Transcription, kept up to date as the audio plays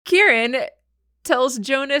Kieran tells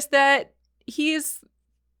Jonas that he's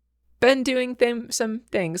been doing some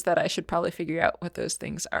things that I should probably figure out what those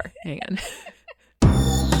things are. Hang on.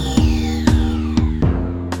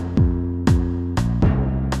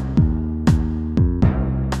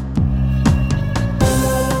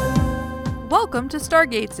 Welcome to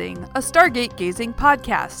Stargazing, a Stargate gazing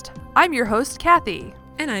podcast. I'm your host, Kathy.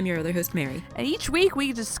 And I'm your other host, Mary. And each week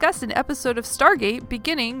we discuss an episode of Stargate,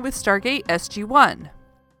 beginning with Stargate SG1.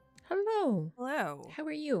 Hello. Hello. How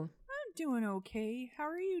are you? I'm doing okay. How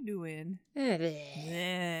are you doing?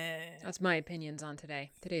 That's my opinions on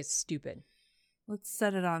today. Today is stupid. Let's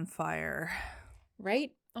set it on fire.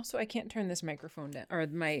 Right? Also, I can't turn this microphone down, or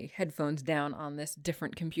my headphones down on this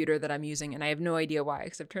different computer that I'm using, and I have no idea why,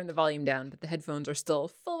 because I've turned the volume down, but the headphones are still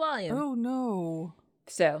full volume. Oh, no.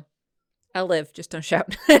 So, I'll live, just don't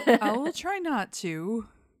shout. I will try not to.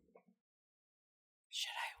 Should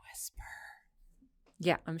I whisper?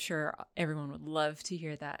 Yeah, I'm sure everyone would love to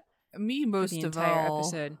hear that. Me most the of entire all.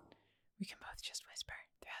 Episode. We can both just whisper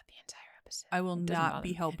throughout the entire episode. I will not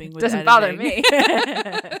be helping with editing. Doesn't bother me.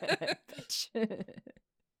 Bitch.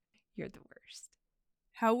 You're the worst.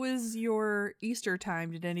 How was your Easter time?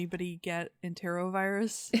 Did anybody get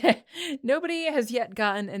enterovirus? Nobody has yet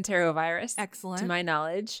gotten enterovirus. Excellent. To my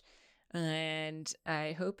knowledge. And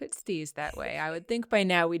I hope it stays that way. I would think by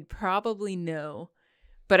now we'd probably know.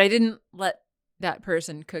 But I didn't let that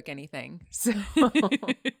person cook anything. So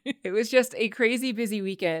it was just a crazy busy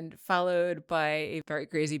weekend followed by a very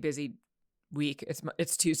crazy busy week.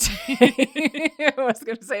 It's Tuesday. I was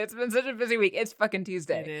going to say it's been such a busy week. It's fucking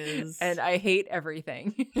Tuesday. It is. And I hate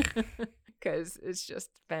everything because it's just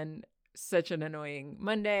been such an annoying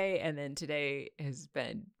Monday. And then today has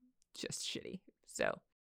been just shitty. So,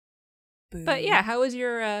 Boo. But yeah, how was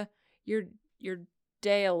your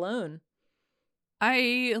day alone?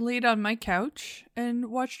 I laid on my couch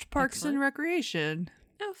and watched Parks Excellent. and Recreation.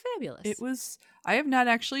 Oh, fabulous. I have not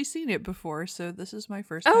actually seen it before, so this is my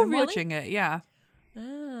first Oh, time really? watching it. Yeah.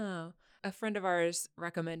 Oh, a friend of ours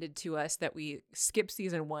recommended to us that we skip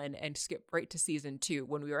season 1 and skip right to season 2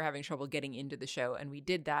 when we were having trouble getting into the show. And we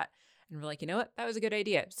did that. And we're like, you know what? That was a good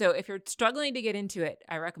idea. So if you're struggling to get into it,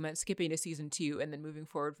 I recommend skipping to season 2 and then moving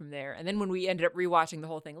forward from there. And then when we ended up rewatching the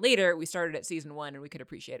whole thing later, we started at season 1 and we could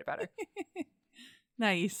appreciate it better.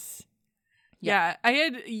 Nice. Yeah. Yeah, I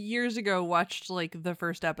had years ago watched like the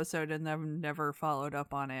first episode and then never followed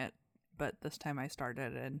up on it. But this time I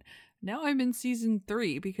started, and now I'm in season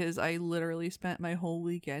 3 because I literally spent my whole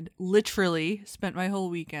weekend. Literally.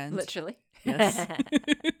 Yes.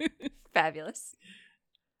 Fabulous.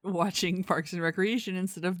 Watching Parks and Recreation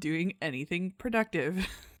instead of doing anything productive.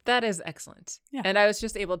 That is excellent. Yeah. And I was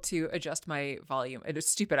just able to adjust my volume. It was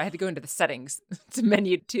stupid. I had to go into the settings to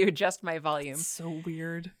menu to adjust my volume. It's so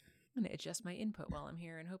weird. I'm going to adjust my input while I'm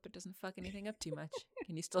here and hope it doesn't fuck anything up too much.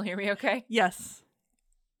 Can you still hear me okay? Yes.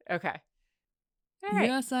 Okay. All right.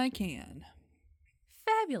 Yes, I can.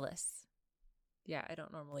 Fabulous. Yeah, I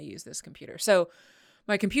don't normally use this computer. So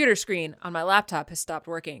my computer screen on my laptop has stopped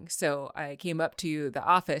working. So I came up to the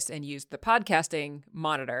office and used the podcasting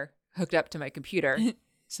monitor hooked up to my computer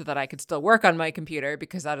so that I could still work on my computer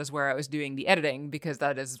because that is where I was doing the editing, because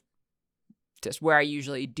that is just where I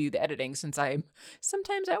usually do the editing since I'm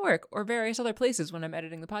sometimes at work or various other places when I'm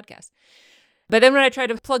editing the podcast. But then when I tried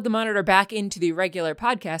to plug the monitor back into the regular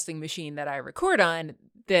podcasting machine that I record on,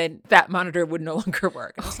 then that monitor would no longer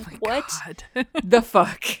work. And I was like, what the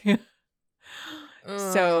fuck?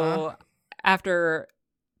 So after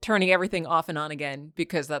turning everything off and on again,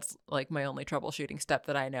 because that's like my only troubleshooting step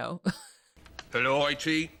that I know. Hello,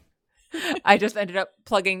 IT. I just ended up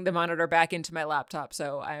plugging the monitor back into my laptop.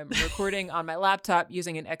 So I'm recording on my laptop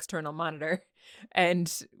using an external monitor and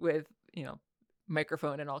with,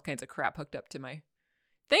 microphone and all kinds of crap hooked up to my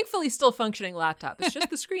thankfully still functioning laptop. It's just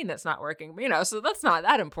the screen that's not working, so that's not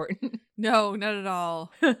that important. No, not at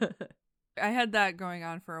all. I had that going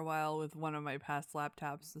on for a while with one of my past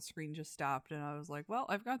laptops. The screen just stopped and I was like, well,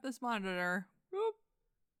 I've got this monitor. Whoop.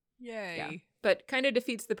 Yay. Yeah. But kind of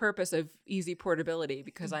defeats the purpose of easy portability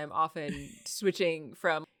because I'm often switching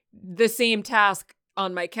from the same task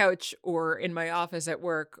on my couch or in my office at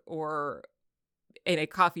work or in a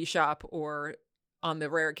coffee shop or on the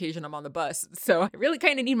rare occasion I'm on the bus. So I really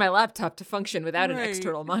kind of need my laptop to function without an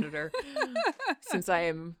external monitor since I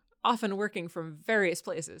am often working from various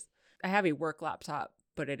places. I have a work laptop,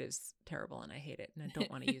 but it is terrible and I hate it and I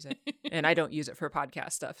don't want to use it. And I don't use it for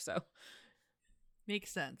podcast stuff, so.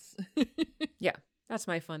 Makes sense. Yeah, that's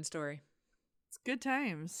my fun story. It's good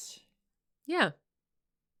times. Yeah.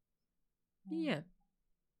 Yeah.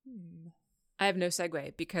 I have no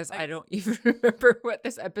segue because I don't even remember what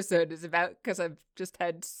this episode is about because I've just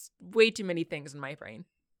had way too many things in my brain.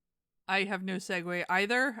 I have no segue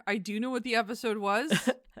either. I do know what the episode was,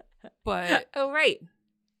 but oh, right.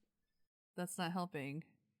 That's not helping.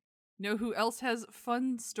 Know who else has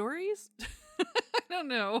fun stories? I don't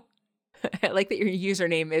know. I like that your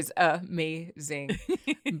username is amazing,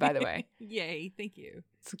 by the way. Yay, thank you.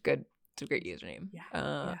 It's a great username.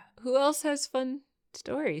 Yeah. Who else has fun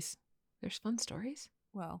stories? There's fun stories?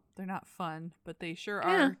 Well, they're not fun, but they sure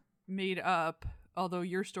are made up, although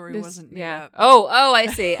your story wasn't made up. Oh, I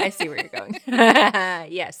see. I see where you're going.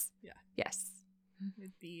 Yes. Yeah. Yes.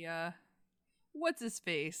 It'd be, what's his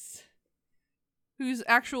face? Whose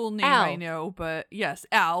actual name Al. I know, but yes,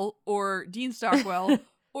 Al, or Dean Stockwell,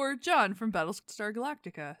 or John from Battlestar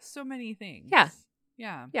Galactica. So many things. Yeah.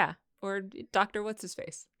 Yeah. Yeah. Or Dr.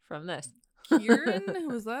 What's-His-Face from this. Kieran?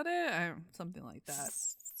 Was that it? Something like that.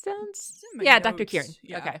 Sounds... in my Yeah, notes. Dr. Kieran.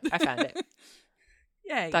 Yeah. Okay, I found it.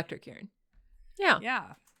 Yay. Dr. Kieran. Yeah. Yeah.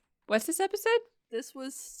 What's this episode? This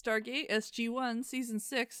was Stargate SG1 Season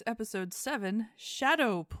 6, Episode 7,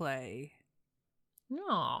 Shadow Play.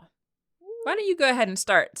 Aw. Why don't you go ahead and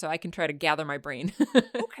start so I can try to gather my brain?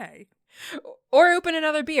 Okay. Or open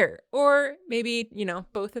another beer. Or maybe,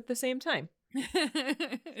 both at the same time.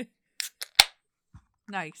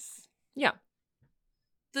 Nice. Yeah.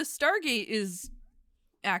 The Stargate is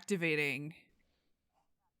activating.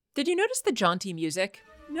 Did you notice the jaunty music?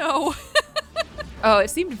 No. Oh, it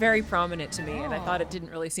seemed very prominent to me, and I thought it didn't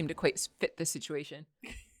really seem to quite fit the situation.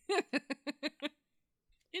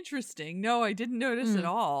 Interesting. No, I didn't notice at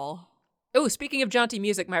all. Oh, speaking of jaunty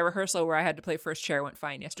music, my rehearsal where I had to play first chair went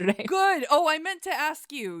fine yesterday. Good. Oh, I meant to ask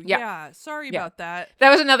you. Yeah. Sorry about that.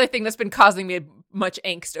 That was another thing that's been causing me much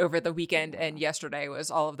angst over the weekend, and yesterday was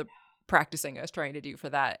all of the practicing I was trying to do for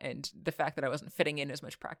that, and the fact that I wasn't fitting in as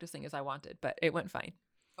much practicing as I wanted, but it went fine.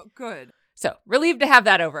 Oh, good. So, relieved to have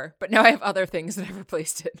that over, but now I have other things that have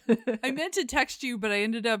replaced it. I meant to text you, but I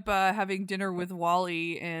ended up having dinner with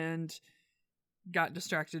Wally and got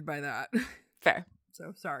distracted by that. Fair.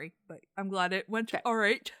 So, sorry, but I'm glad it went Fair. all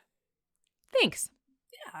right. Thanks.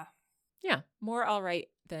 Yeah. Yeah, more all right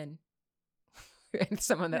than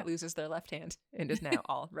someone that loses their left hand and is now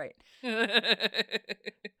all right.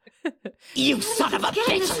 You son of a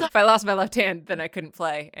bitch! If I lost my left hand, then I couldn't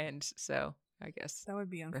play, and so I guess That would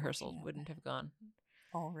be unfortunate. rehearsal wouldn't have gone.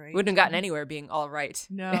 All right. Wouldn't have gotten anywhere being all right.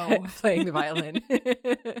 No. Playing the violin.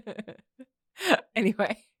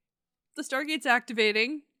 Anyway. The Stargate's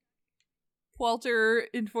activating. Walter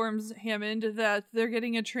informs Hammond that they're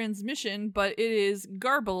getting a transmission, but it is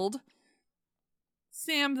garbled.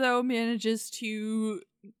 Sam, though, manages to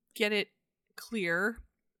get it clear.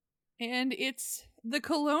 And it's the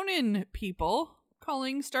Colonan people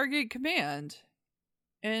calling Stargate Command.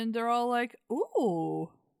 And they're all like,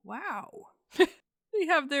 ooh, wow. They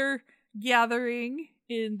have their gathering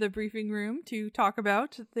in the briefing room to talk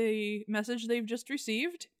about the message they've just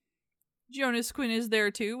received. Jonas Quinn is there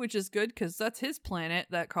too, which is good because that's his planet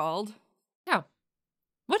that called. Yeah.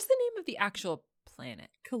 What's the name of the actual planet?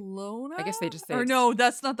 Kelowna? I guess they just say Or no,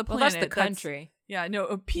 that's not the well, planet. that's the country.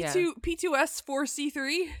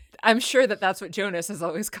 P2S4C3. I'm sure that's what Jonas has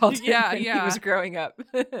always called it Yeah, when he yeah. was growing up.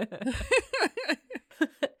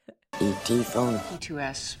 ET phone.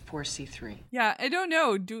 P2S4C3. Yeah, I don't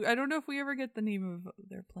know. I don't know if we ever get the name of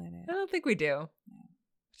their planet. I don't think we do.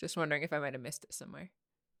 Just wondering if I might have missed it somewhere.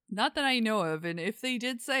 Not that I know of, and if they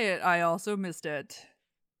did say it, I also missed it.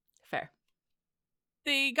 Fair.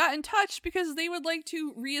 They got in touch because they would like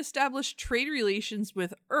to reestablish trade relations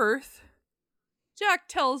with Earth. Jack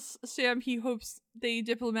tells Sam he hopes they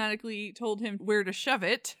diplomatically told him where to shove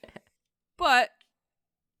it. But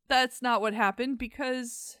that's not what happened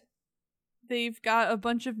because they've got a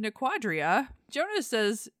bunch of naquadria. Jonas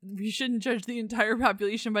says we shouldn't judge the entire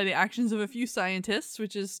population by the actions of a few scientists,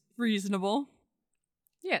 which is reasonable.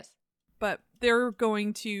 Yes. But they're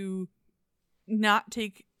going to not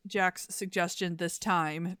take Jack's suggestion this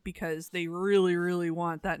time because they really, really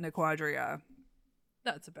want that naquadria.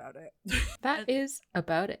 That's about it. That is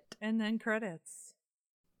about it. And then credits.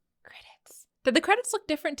 Credits. Did the credits look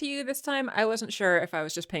different to you this time? I wasn't sure if I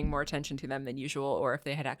was just paying more attention to them than usual or if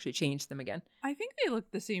they had actually changed them again. I think they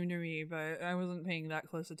looked the same to me, but I wasn't paying that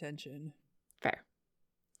close attention. Fair.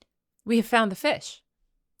 We have found the fish.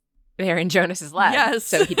 They're in Jonas's lab. Yes.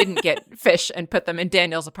 So he didn't get fish and put them in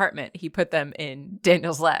Daniel's apartment. He put them in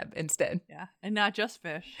Daniel's lab instead. Yeah, and not just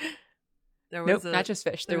fish. There Nope, not just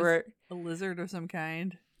fish. There were a lizard of some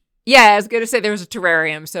kind. Yeah, I was going to say there was a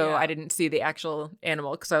terrarium, so Yeah. I didn't see the actual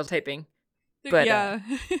animal because I was typing But yeah.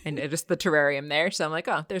 and just the terrarium there. So I'm like,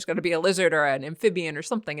 oh, there's got to be a lizard or an amphibian or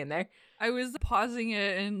something in there. I was pausing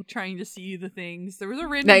it and trying to see the things. There was a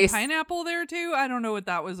random pineapple there too. I don't know what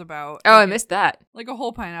that was about. Oh, I missed that. Like a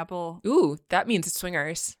whole pineapple. Ooh, that means it's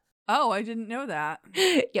swingers. Oh, I didn't know that.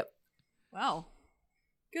 Yep. Well,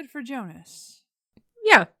 good for Jonas.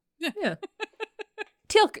 Yeah. Yeah.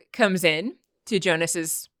 Teal'c comes in to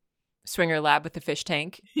Jonas's swinger lab with the fish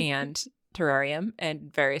tank and terrarium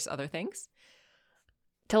and various other things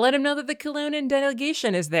to let him know that the Colonan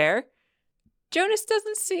delegation is there. Jonas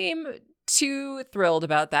doesn't seem too thrilled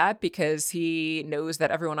about that because he knows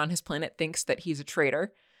that everyone on his planet thinks that he's a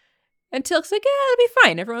traitor. And Teal'c's like, yeah, it'll be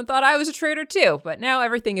fine. Everyone thought I was a traitor too, but now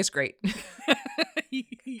everything is great.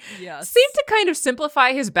 Yes. Seemed to kind of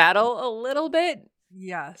simplify his battle a little bit.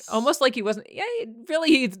 Yes. Almost like he wasn't,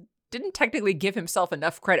 he didn't technically give himself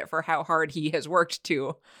enough credit for how hard he has worked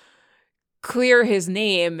to clear his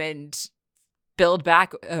name and build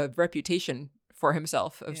back a reputation for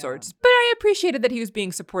himself of sorts. But I appreciated that he was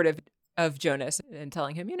being supportive of Jonas and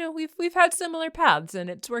telling him, we've had similar paths and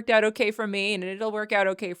it's worked out okay for me and it'll work out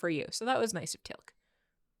okay for you. So that was nice of Teal'c.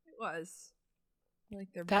 It was.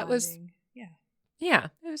 Like their that bonding. Was yeah,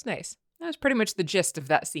 it was nice. That was pretty much the gist of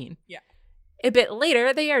that scene. Yeah. A bit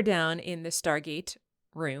later, they are down in the Stargate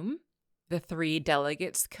room. The 3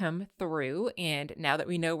 delegates come through, and now that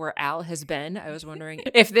we know where Al has been, I was wondering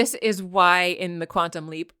if this is why in the Quantum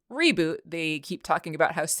Leap reboot, they keep talking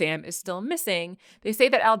about how Sam is still missing. They say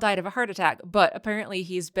that Al died of a heart attack, but apparently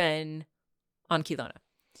he's been on Kelowna.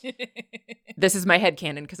 This is my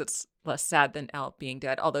headcanon because it's less sad than Al being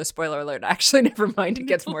dead. Although, spoiler alert, actually, never mind. It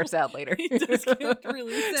gets more sad later. It does get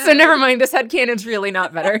really sad. So never mind. This headcanon's really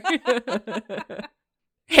not better.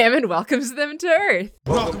 Hammond welcomes them to Earth.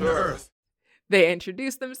 Welcome to Earth. They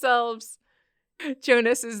introduce themselves.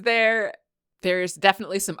 Jonas is there. There's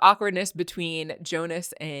definitely some awkwardness between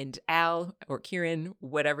Jonas and Al, or Kieran,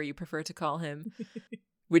 whatever you prefer to call him,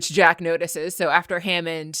 which Jack notices. So after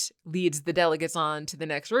Hammond leads the delegates on to the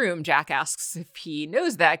next room, Jack asks if he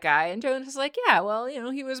knows that guy. And Jonas is like, yeah, well,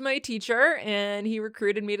 he was my teacher and he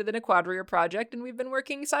recruited me to the Naquadria project and we've been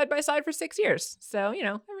working side by side for 6 years. So,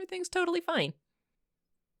 everything's totally fine.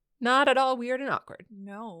 Not at all weird and awkward.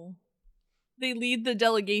 No. They lead the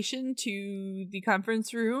delegation to the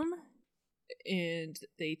conference room and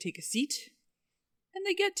they take a seat and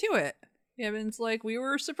they get to it. Hammond's like, we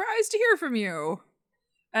were surprised to hear from you.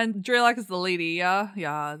 And Dreylock is the lady, yeah?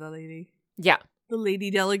 Yeah, the lady. Yeah. The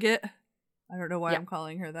lady delegate. I don't know why I'm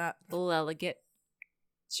calling her that. The delegate.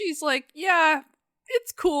 She's like, yeah,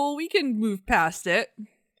 it's cool. We can move past it.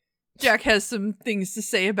 Jack has some things to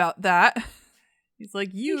say about that. He's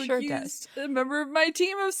like, you sure accused a member of my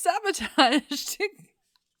team of sabotage.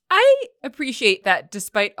 I appreciate that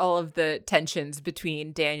despite all of the tensions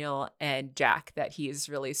between Daniel and Jack, that he is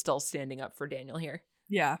really still standing up for Daniel here.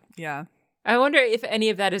 Yeah, yeah. I wonder if any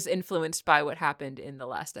of that is influenced by what happened in the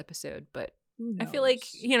last episode, but I feel like,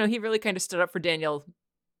 he really kind of stood up for Daniel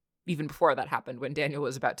even before that happened when Daniel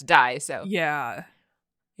was about to die. So yeah.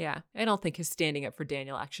 Yeah. I don't think his standing up for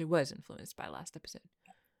Daniel actually was influenced by last episode.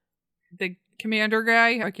 The commander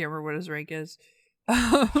guy, I can't remember what his rank is.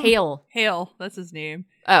 Hale. Hale, that's his name.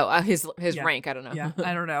 Oh, his rank, I don't know. Yeah,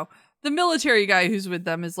 I don't know. The military guy who's with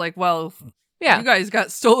them is like, well, yeah, you guys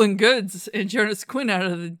got stolen goods and Jonas Quinn out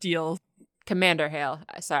of the deal. Commander Hale.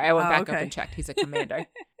 Sorry, I went back up and checked. He's a commander.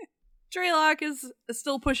 Dreylock is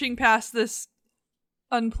still pushing past this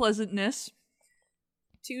unpleasantness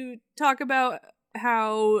to talk about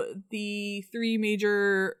how the 3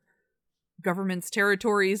 major government's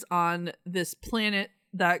territories on this planet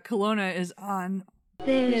that Kelowna is on.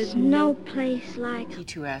 There's no place like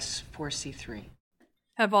P2S 4C3.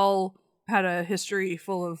 Have all had a history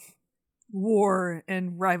full of war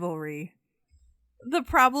and rivalry. The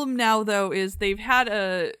problem now, though, is they've had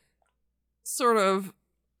a sort of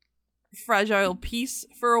fragile peace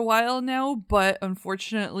for a while now, but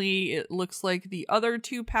unfortunately it looks like the other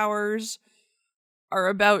 2 powers are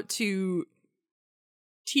about to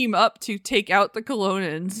team up to take out the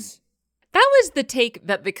Kelownans. That was the take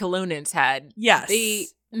that the Kelownans had. Yes. They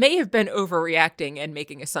may have been overreacting and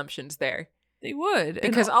making assumptions there. They would.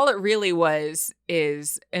 Because all it really was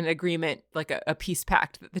is an agreement, like a peace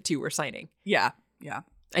pact that the 2 were signing. Yeah, yeah.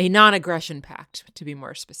 A non-aggression pact, to be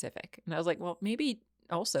more specific. And I was like, well, maybe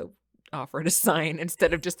also offer to sign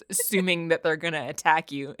instead of just assuming that they're going to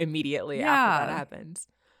attack you immediately after that happens.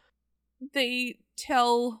 They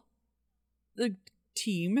tell the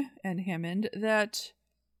team and Hammond that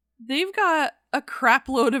they've got a crap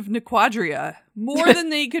load of naquadria, more than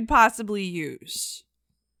they could possibly use.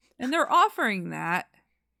 And they're offering that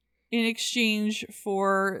in exchange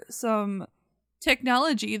for some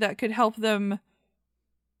technology that could help them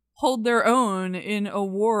hold their own in a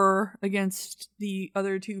war against the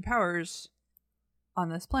other two powers on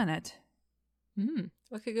this planet.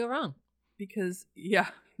 What could go wrong? Because, yeah,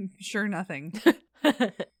 sure nothing.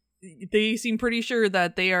 They seem pretty sure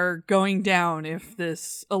that they are going down if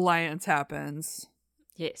this alliance happens.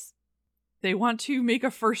 Yes. They want to make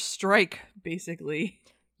a first strike, basically.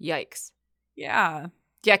 Yikes. Yeah.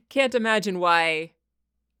 Yeah, can't imagine why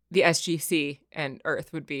the SGC and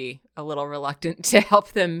Earth would be a little reluctant to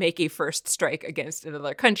help them make a first strike against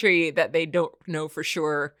another country that they don't know for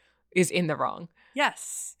sure is in the wrong.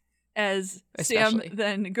 Yes. As Especially. Sam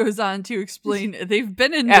then goes on to explain, they've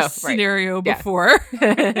been in this scenario before.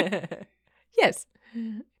 Yes,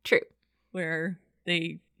 true. Where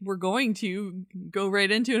they were going to go right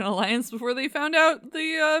into an alliance before they found out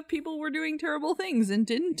the people were doing terrible things and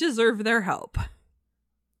didn't deserve their help.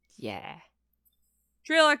 Yeah.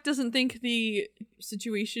 Drelok doesn't think the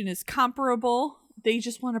situation is comparable. They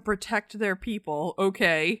just want to protect their people.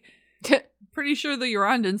 Okay. Pretty sure the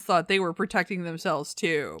Urandans thought they were protecting themselves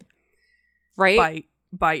too. Right?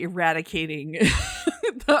 By eradicating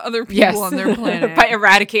the other people on their planet. By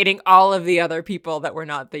eradicating all of the other people that were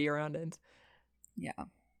not the Urandans. Yeah.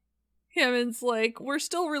 Hammond's like, we're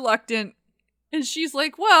still reluctant. And she's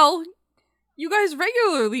like, well, you guys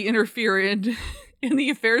regularly interfere in the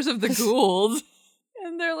affairs of the Goulds.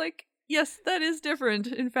 And they're like, yes, that is different.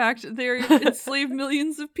 In fact, they're enslaved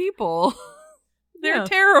millions of people. They're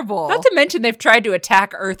terrible. Not to mention they've tried to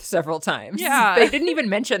attack Earth several times. Yeah. They didn't even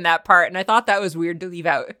mention that part, and I thought that was weird to leave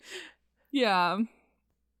out. Yeah.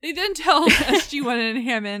 They then tell SG1 and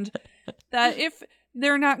Hammond that if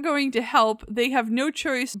they're not going to help, they have no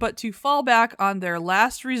choice but to fall back on their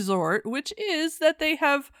last resort, which is that they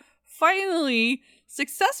have finally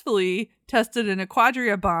successfully tested a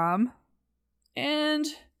naquadria bomb, and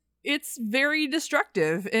it's very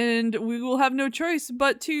destructive, and we will have no choice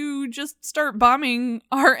but to just start bombing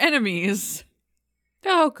our enemies.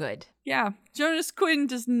 Oh, good. Yeah, Jonas Quinn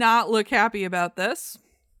does not look happy about this.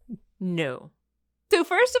 No. So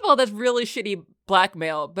first of all, that's really shitty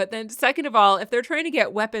blackmail, but then second of all, if they're trying to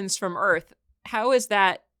get weapons from Earth, how is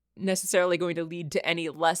that necessarily going to lead to any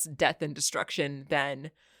less death and destruction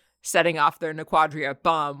than setting off their naquadria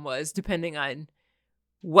bomb was, depending on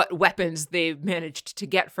what weapons they managed to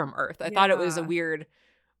get from Earth? I thought it was a weird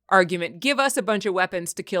argument. Give us a bunch of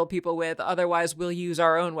weapons to kill people with, otherwise we'll use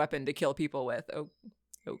our own weapon to kill people with. Oh,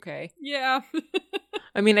 okay. Yeah.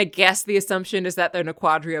 I mean, I guess the assumption is that their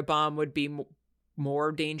naquadria bomb would be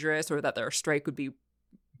more dangerous, or that their strike would be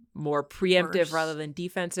more preemptive rather than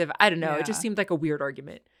defensive. I don't know. It just seemed like a weird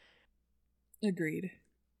argument. Agreed.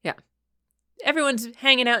 Yeah. Everyone's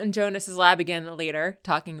hanging out in Jonas's lab again later,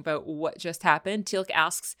 talking about what just happened. Teal'c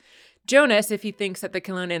asks Jonas if he thinks that the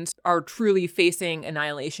Kelownians are truly facing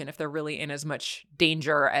annihilation, if they're really in as much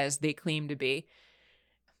danger as they claim to be.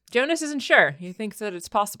 Jonas isn't sure. He thinks that it's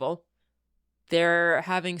possible. They're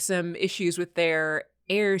having some issues with their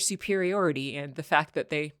air superiority, and the fact that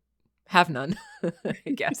they have none, I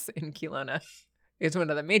guess, in Kelowna is one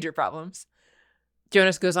of the major problems.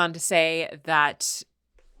 Jonas goes on to say that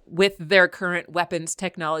with their current weapons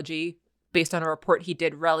technology, based on a report he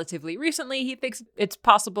did relatively recently, he thinks it's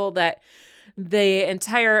possible that the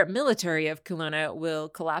entire military of Kelowna will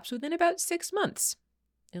collapse within about 6 months,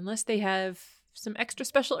 unless they have some extra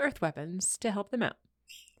special Earth weapons to help them out.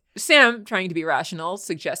 Sam, trying to be rational,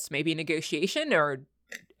 suggests maybe negotiation or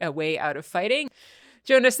a way out of fighting.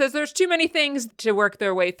 Jonas says there's too many things to work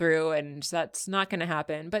their way through, and that's not going to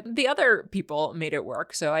happen. But the other people made it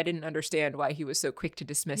work, so I didn't understand why he was so quick to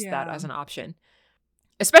dismiss that as an option.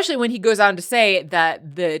 Especially when he goes on to say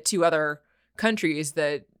that the two other countries,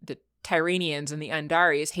 the Tyranians and the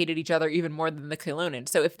Andaris, hated each other even more than the Kelownians.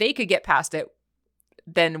 So if they could get past it,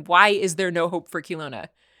 then why is there no hope for Kelowna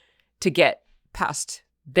to get past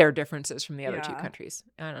their differences from the other two countries?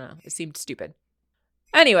 I don't know. It seemed stupid.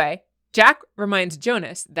 Anyway, Jack reminds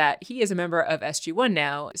Jonas that he is a member of SG1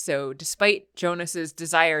 now, so despite Jonas's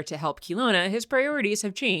desire to help Kelowna, his priorities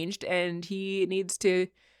have changed, and he needs to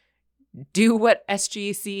do what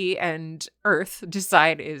SGC and Earth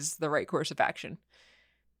decide is the right course of action.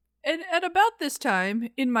 And at about this time,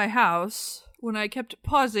 in my house, when I kept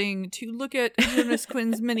pausing to look at Jonas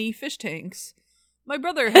Quinn's many fish tanks, my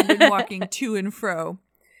brother had been walking to and fro.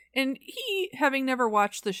 And he, having never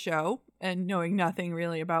watched the show, and knowing nothing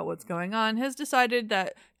really about what's going on, has decided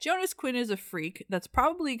that Jonas Quinn is a freak that's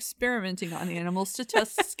probably experimenting on animals to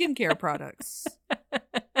test skincare products.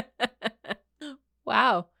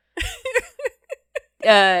 Wow.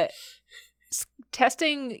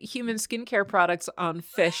 Testing human skincare products on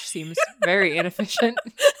fish seems very inefficient.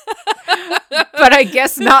 but I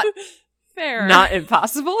guess not Fair. not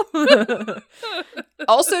impossible.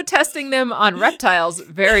 Also testing them on reptiles,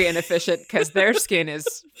 very inefficient because their skin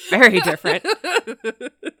is very different.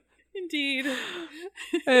 Indeed.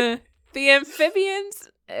 The amphibians,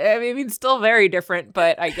 I mean, still very different,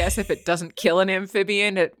 but I guess if it doesn't kill an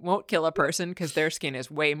amphibian, it won't kill a person because their skin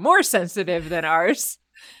is way more sensitive than ours.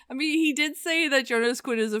 I mean, he did say that Jonas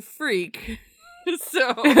Quinn is a freak.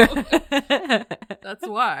 So that's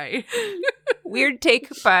why. Weird take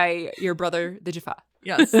by your brother, the Jaffa.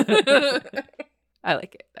 Yes. I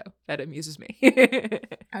like it, though. That amuses me.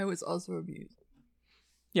 I was also amused.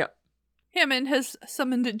 Yep. Hammond has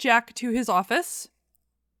summoned Jack to his office.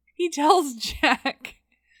 He tells Jack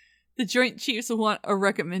the Joint Chiefs want a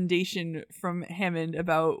recommendation from Hammond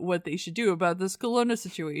about what they should do about this Kelowna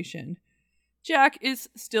situation. Jack is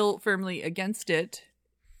still firmly against it.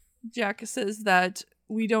 Jack says that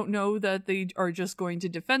we don't know that they are just going to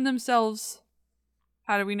defend themselves.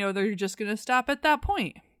 How do we know they're just going to stop at that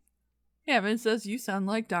point? Hammond says, you sound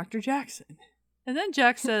like Dr. Jackson. And then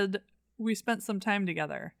Jack said, we spent some time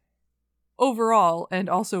together. Overall, and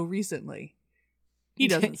also recently. He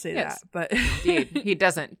doesn't say Yes. that, but... Indeed, he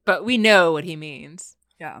doesn't. But we know what he means.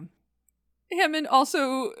 Yeah. Hammond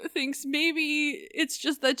also thinks maybe it's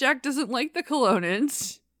just that Jack doesn't like the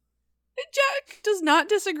Kelownians. And Jack does not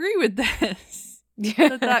disagree with this.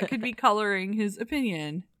 that could be coloring his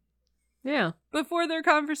opinion. Yeah. Before their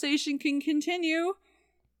conversation can continue,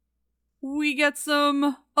 we get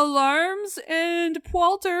some alarms and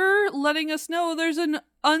Walter letting us know there's an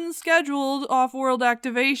unscheduled off-world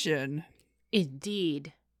activation.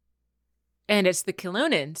 Indeed. And it's the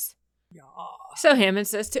Kelownians. Yeah. So Hammond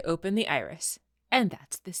says to open the iris. And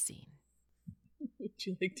that's the scene. Would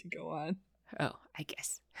you like to go on? Oh, I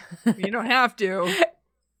guess. You don't have to.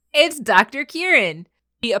 It's Dr. Kieran.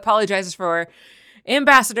 He apologizes for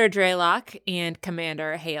Ambassador Draylock and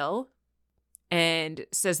Commander Hale and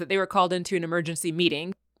says that they were called into an emergency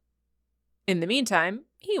meeting. In the meantime,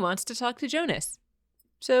 he wants to talk to Jonas.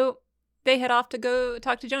 So they head off to go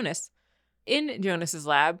talk to Jonas. In Jonas's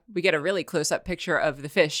lab, we get a really close-up picture of the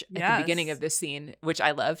fish at the beginning of this scene, which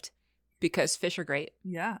I loved because fish are great.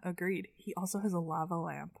 Yeah, agreed. He also has a lava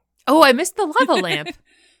lamp. Oh, I missed the lava lamp.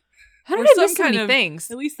 How did I miss so many things?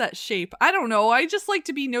 At least that shape. I don't know. I just like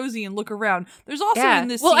to be nosy and look around. There's also in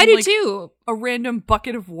this scene, I do too. A random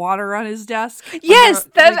bucket of water on his desk. Yes,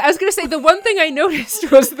 I was going to say the one thing I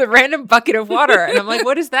noticed was the random bucket of water. And I'm like,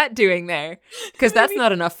 what is that doing there? Because that's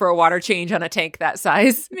not enough for a water change on a tank that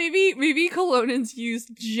size. Maybe Kelownians use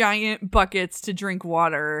giant buckets to drink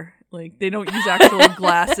water. Like, they don't use actual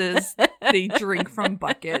glasses. They drink from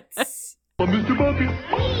buckets. Mr.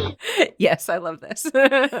 Bucket. Yes, I love this.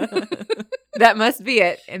 That must be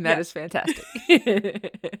it, and that is fantastic.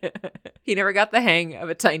 He never got the hang of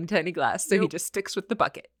a tiny, tiny glass, so he just sticks with the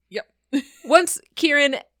bucket. Yep. Once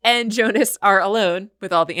Kieran and Jonas are alone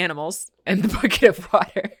with all the animals and the bucket of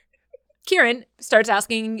water, Kieran starts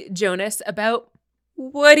asking Jonas about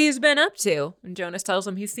what he's been up to. And Jonas tells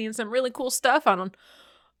him he's seen some really cool stuff on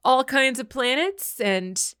all kinds of planets,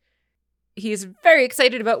 and he's very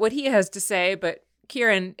excited about what he has to say, but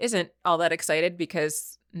Kieran isn't all that excited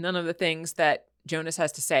because none of the things that Jonas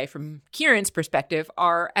has to say from Kieran's perspective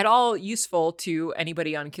are at all useful to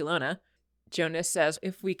anybody on Kelowna. Jonas says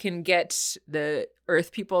if we can get the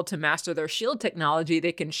Earth people to master their shield technology,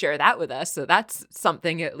 they can share that with us, so that's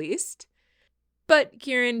something at least. But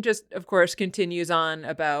Kieran just, of course, continues on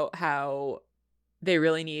about how they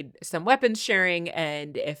really need some weapons sharing,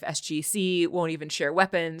 and if SGC won't even share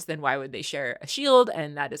weapons, then why would they share a shield?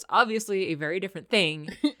 And that is obviously a very different thing.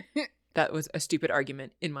 That was a stupid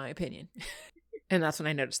argument, in my opinion. And that's when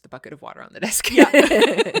I noticed the bucket of water on the desk,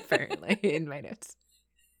 apparently, in my notes.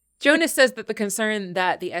 Jonas says that the concern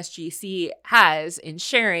that the SGC has in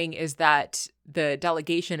sharing is that the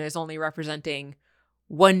delegation is only representing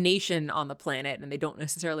one nation on the planet, and they don't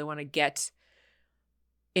necessarily want to get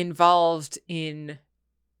involved in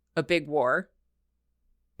a big war.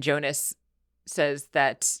 Jonas says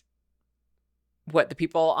that what the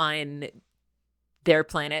people on their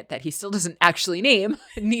planet that he still doesn't actually name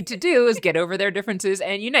need to do is get over their differences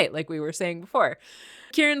and unite, like we were saying before.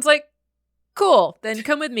 Kieran's like, cool, then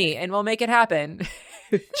come with me and we'll make it happen.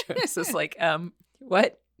 Jonas is like,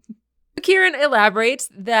 what? Kieran elaborates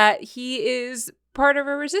that he is part of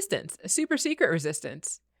a resistance, a super secret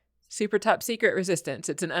resistance. Super top secret resistance.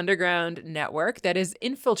 It's an underground network that has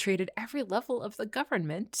infiltrated every level of the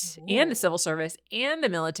government and the civil service and the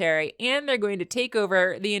military, and they're going to take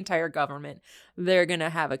over the entire government. They're going to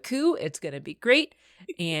have a coup. It's going to be great.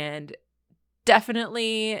 And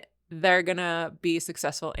definitely they're going to be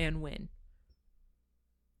successful and win.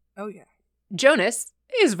 Oh, yeah. Jonas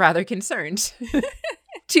is rather concerned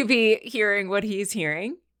to be hearing what he's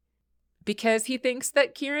hearing because he thinks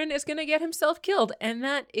that Kieran is going to get himself killed, and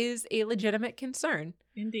that is a legitimate concern.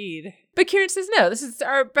 Indeed. But Kieran says, no, this is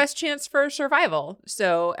our best chance for survival,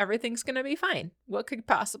 so everything's going to be fine. What could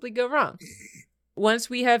possibly go wrong? Once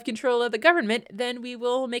we have control of the government, then we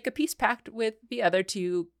will make a peace pact with the other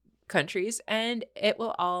two countries, and it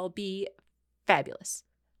will all be fabulous.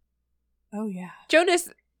 Oh, yeah. Jonas,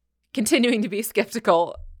 continuing to be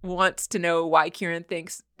skeptical, wants to know why Kieran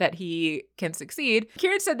thinks that he can succeed.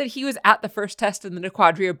 Kieran said that he was at the first test of the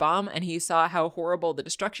naquadria bomb, and he saw how horrible the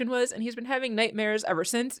destruction was, and he's been having nightmares ever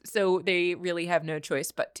since, so they really have no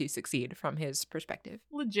choice but to succeed from his perspective.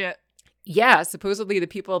 Legit. Yeah, supposedly the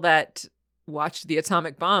people that watched the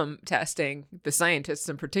atomic bomb testing, the scientists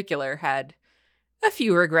in particular, had a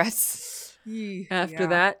few regrets after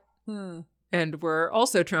that, and were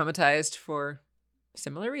also traumatized for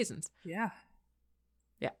similar reasons. Yeah.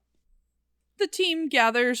 Yeah. The team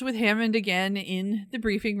gathers with Hammond again in the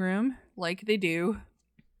briefing room, like they do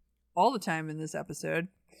all the time in this episode.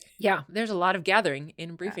 Yeah, there's a lot of gathering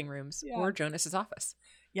in briefing rooms or Jonas's office.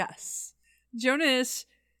 Yes. Jonas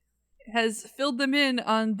has filled them in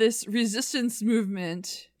on this resistance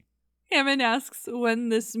movement. Hammond asks when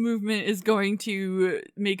this movement is going to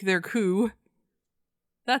make their coup.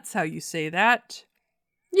 That's how you say that.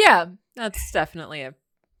 Yeah, that's definitely a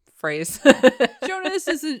phrase. Jonas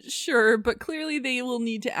isn't sure, but clearly they will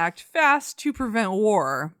need to act fast to prevent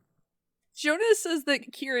war. Jonas says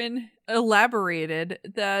that Kieran elaborated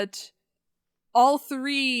that all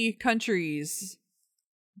three countries,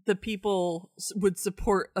 the people would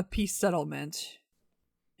support a peace settlement.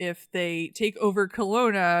 If they take over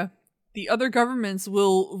Kelowna, the other governments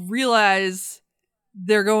will realize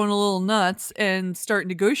they're going a little nuts and start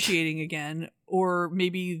negotiating again, or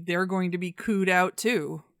maybe they're going to be cooed out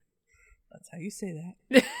too. That's how you say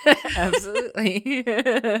that. Absolutely.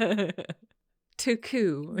 To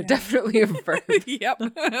coup, definitely a verb. Yep.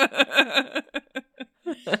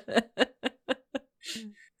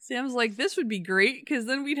 Sam's like, this would be great, because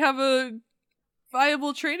then we'd have a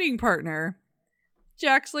viable trading partner.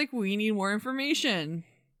 Jack's like, we need more information.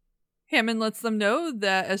 Hammond lets them know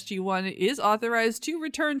that SG1 is authorized to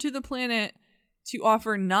return to the planet to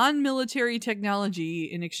offer non-military technology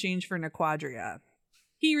in exchange for naquadria.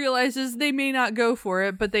 He realizes they may not go for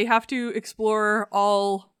it, but they have to explore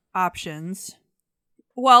all options.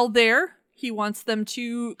 While there, he wants them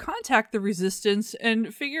to contact the Resistance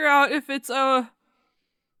and figure out if it's a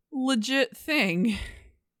legit thing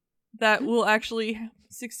that will actually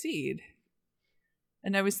succeed.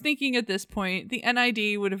 And I was thinking at this point, the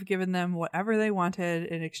NID would have given them whatever they wanted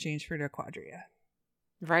in exchange for naquadria.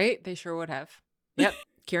 Right? They sure would have. Yep.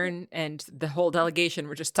 Kieran and the whole delegation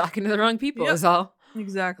were just talking to the wrong people is all.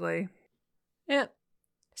 Exactly. Yep.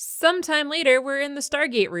 Sometime later, we're in the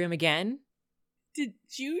Stargate room again. Did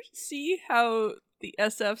you see how the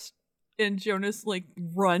SFs and Jonas, like,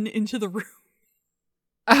 run into the room?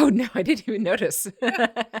 Oh, no, I didn't even notice.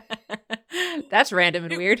 That's random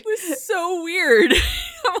and weird. It was so weird.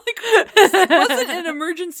 I'm like, this wasn't an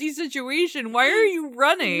emergency situation. Why are you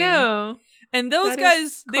running? No. And those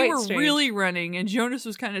guys, they were strange. really running, and Jonas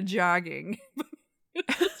was kind of jogging.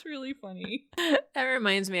 It's really funny. That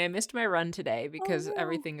reminds me, I missed my run today because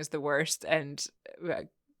everything is the worst and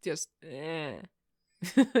just, I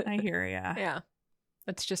hear ya. Yeah.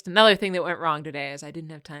 That's just another thing that went wrong today is I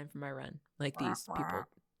didn't have time for my run like these people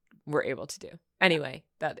were able to do. Anyway,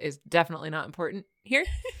 that is definitely not important here.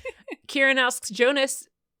 Kieran asks Jonas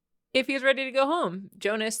if he's ready to go home.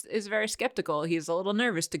 Jonas is very skeptical. He's a little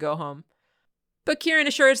nervous to go home. But Kieran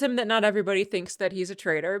assures him that not everybody thinks that he's a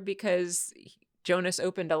traitor because Jonas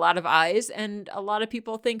opened a lot of eyes and a lot of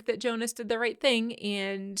people think that Jonas did the right thing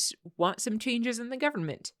and want some changes in the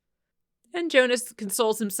government. And Jonas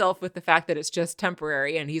consoles himself with the fact that it's just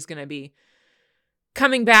temporary and he's going to be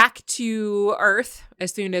coming back to Earth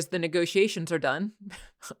as soon as the negotiations are done.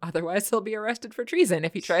 Otherwise, he'll be arrested for treason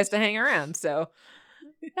if he tries to hang around. So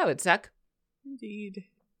that would suck. Indeed.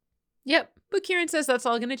 Yep. But Kieran says that's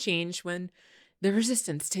all going to change when the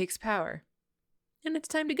Resistance takes power. And it's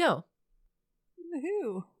time to go.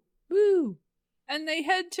 Woohoo. Woo. And they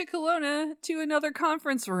head to Kelowna to another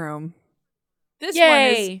conference room. This Yay. one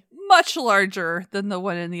is much larger than the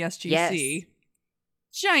one in the SGC. Yes.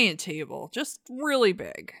 Giant table, just really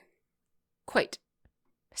big. Quite.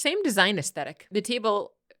 Same design aesthetic. The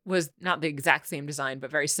table was not the exact same design, but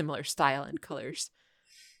very similar style and colors.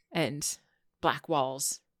 And black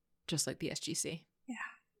walls, just like the SGC. Yeah.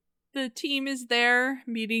 The team is there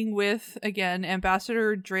meeting with, again,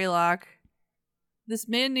 Ambassador Draylock, this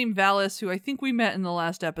man named Valis, who I think we met in the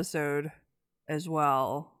last episode. as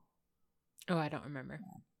well. Oh, I don't remember.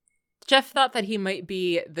 Jeff thought that he might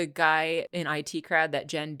be the guy in IT Crowd that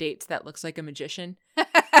Jen dates that looks like a magician.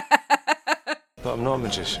 But I'm not a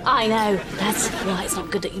magician. I know. That's why it's not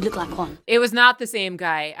good that you look like one. It was not the same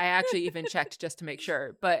guy. I actually even checked just to make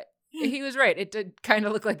sure, but he was right. It did kind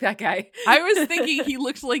of look like that guy. I was thinking he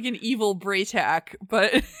looked like an evil Braytac,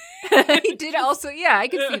 but he did also. Yeah, I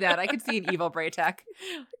could see that. I could see an evil Braytac.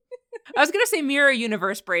 I was going to say Mirror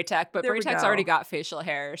Universe Braytac, but There we Braytac's go. already got facial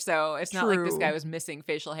hair, so it's not like this True. guy was missing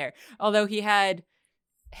facial hair. Although he had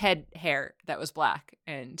head hair that was black,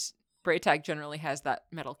 and Braytac generally has that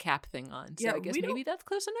metal cap thing on, so Yeah, I guess we don't- maybe that's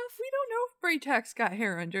close enough. we don't know if Braytac's got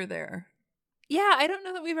hair under there. Yeah, I don't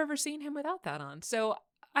know that we've ever seen him without that on, so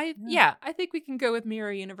I think we can go with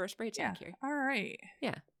Mirror Universe Braytac here. All right.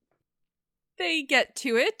 Yeah. They get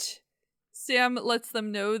to it. Sam lets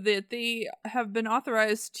them know that they have been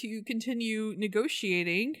authorized to continue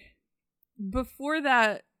negotiating. Before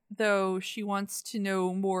that, though, she wants to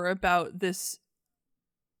know more about this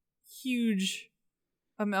huge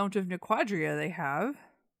amount of naquadria they have.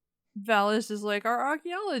 Valis is like, our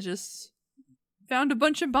archaeologists found a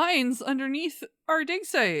bunch of mines underneath our dig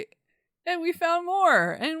site. And we found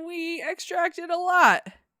more. And we extracted a lot.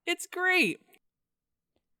 It's great.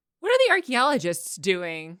 What are the archaeologists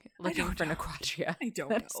doing looking don't for know. naquadria? I don't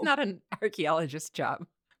That's know. not an archaeologist job.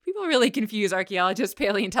 People really confuse archaeologists,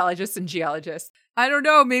 paleontologists, and geologists. I don't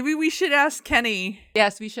know. Maybe we should ask Kenny.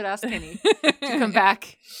 Yes, we should ask Kenny to come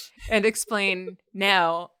back and explain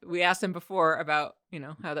now. We asked him before about,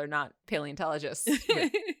 how they're not paleontologists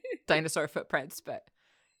with dinosaur footprints, but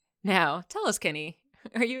now tell us, Kenny,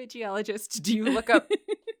 are you a geologist? Do you look up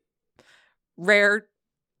rare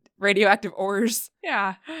radioactive ores?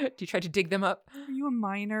 Yeah. Do you try to dig them up? Are you a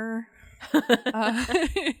miner?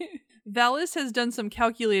 Valis has done some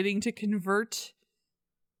calculating to convert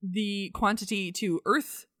the quantity to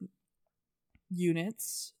Earth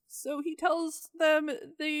units. So he tells them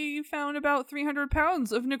they found about 300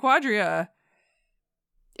 pounds of naquadria.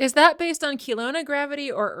 Is that based on Kelowna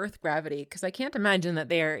gravity or Earth gravity? Because I can't imagine that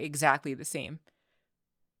they are exactly the same.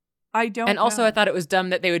 I don't And also know. I thought it was dumb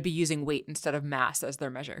that they would be using weight instead of mass as their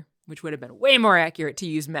measure, which would have been way more accurate to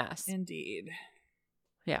use mass. Indeed.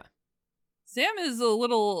 Yeah. Sam is a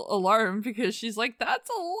little alarmed because she's like, that's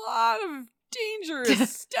a lot of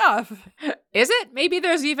dangerous stuff. Is it? Maybe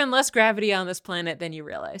there's even less gravity on this planet than you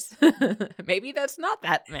realize. Maybe that's not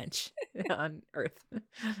that much on Earth.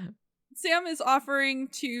 Sam is offering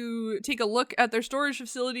to take a look at their storage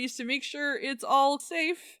facilities to make sure it's all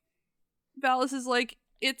safe. Valis is like,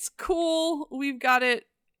 it's cool. We've got it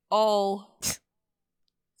all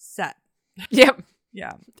set. Yep.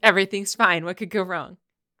 Yeah. Everything's fine. What could go wrong?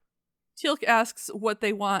 Teal'c asks what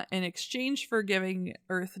they want in exchange for giving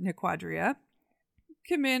Earth naquadria.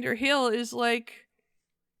 Commander Hale is like,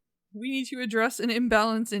 we need to address an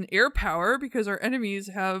imbalance in air power because our enemies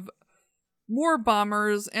have more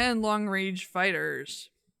bombers and long-range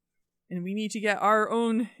fighters. And we need to get our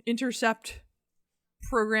own intercept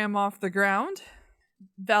program off the ground.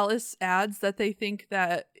 Valis adds that they think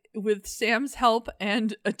that with Sam's help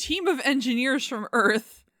and a team of engineers from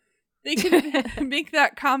Earth, they can make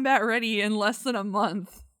that combat ready in less than a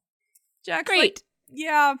month. Jack's like, Great.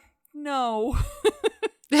 yeah, no.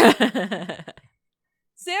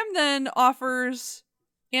 Sam then offers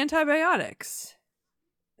antibiotics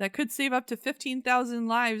that could save up to 15,000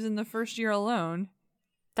 lives in the first year alone.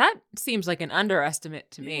 That seems like an underestimate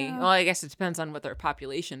to me. Yeah. Well, I guess it depends on what their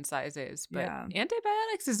population size is, but Yeah.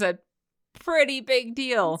 antibiotics is a pretty big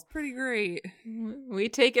deal. It's pretty great. We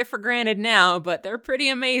take it for granted now, but they're pretty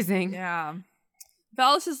amazing. Yeah.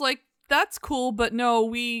 Valis is like, that's cool, but no,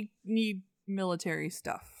 we need military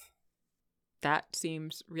stuff. That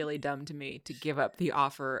seems really dumb to me to give up the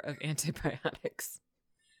offer of antibiotics.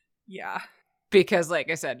 Yeah. Because, like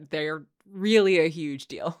I said, they're really a huge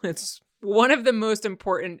deal. It's one of the most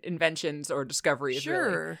important inventions or discoveries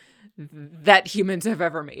Sure. really, that humans have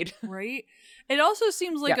ever made. Right? It also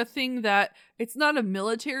seems like Yeah. a thing that it's not a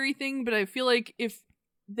military thing, but I feel like if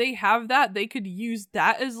they have that, they could use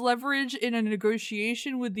that as leverage in a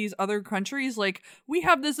negotiation with these other countries. Like, we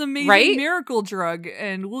have this amazing Right? miracle drug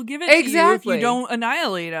and we'll give it to you if Exactly. you don't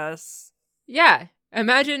annihilate us. Yeah.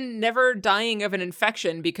 Imagine never dying of an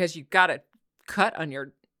infection because you got a cut on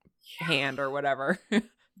your hand or whatever.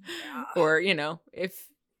 Or,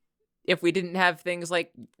 if we didn't have things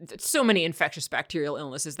like so many infectious bacterial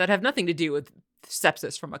illnesses that have nothing to do with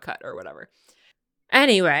sepsis from a cut or whatever.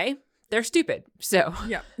 Anyway, they're stupid. So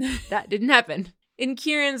Yeah. that didn't happen. In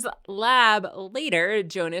Kieran's lab later,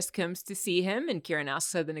 Jonas comes to see him, and Kieran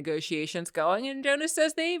asks how the negotiations going, and Jonas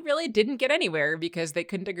says they really didn't get anywhere because they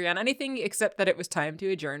couldn't agree on anything except that it was time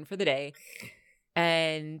to adjourn for the day.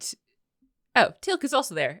 And Teal'c is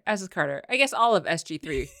also there, as is Carter. I guess all of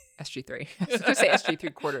SG3. I was going to say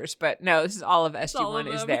SG3 quarters, but no, this is all of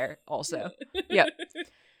SG1 is there also. Yep.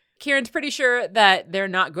 Kieran's pretty sure that they're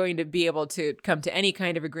not going to be able to come to any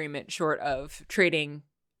kind of agreement short of trading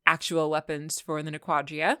actual weapons for the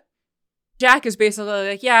naquadria. Jack is basically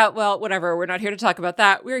like, yeah, well, whatever. We're not here to talk about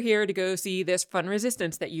that. We're here to go see this fun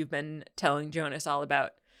resistance that you've been telling Jonas all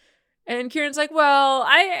about. And Kieran's like, well,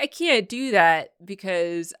 I can't do that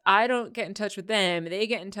because I don't get in touch with them. They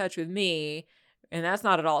get in touch with me, and that's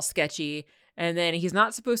not at all sketchy. And then he's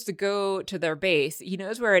not supposed to go to their base. He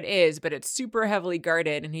knows where it is, but it's super heavily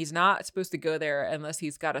guarded, and he's not supposed to go there unless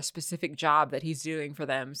he's got a specific job that he's doing for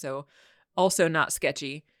them. So also not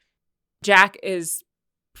sketchy. Jack is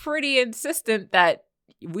pretty insistent that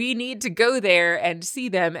we need to go there and see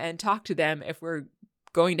them and talk to them if we're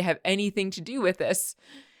going to have anything to do with this.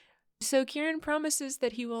 So Kieran promises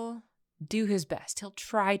that he will do his best. He'll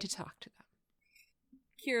try to talk to them.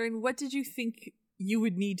 Kieran, what did you think you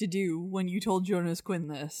would need to do when you told Jonas Quinn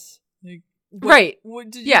this? Like, Right.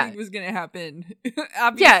 What did you think was going to happen?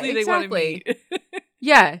 Obviously, yeah, they want to meet.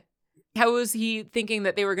 Yeah. How was he thinking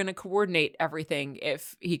that they were going to coordinate everything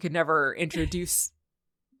if he could never introduce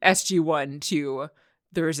SG1 to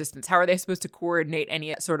the resistance? How are they supposed to coordinate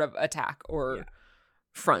any sort of attack or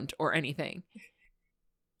front or anything?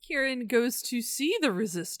 Kieran goes to see the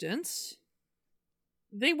resistance.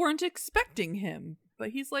 They weren't expecting him, but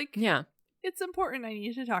he's like, yeah, it's important. I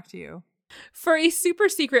need to talk to you. For a super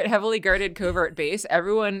secret, heavily guarded covert base,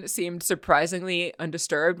 everyone seemed surprisingly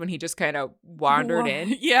undisturbed when he just kind of wandered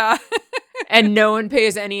in. Yeah. And no one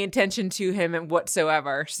pays any attention to him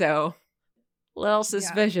whatsoever. So, a little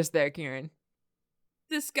suspicious there, Kieran.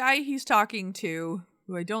 This guy he's talking to,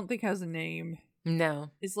 who I don't think has a name,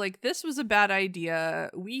 is like, this was a bad idea.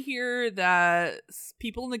 We hear that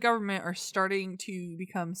people in the government are starting to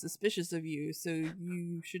become suspicious of you, so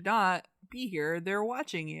you should not be here. They're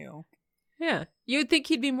watching you. Yeah. You would think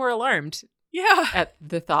he'd be more alarmed. Yeah. At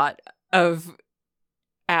the thought of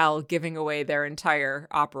Al giving away their entire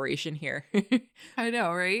operation here. I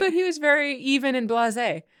know, right? But he was very even and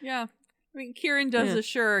blasé. Yeah. I mean, Kieran does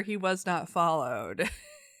assure he was not followed.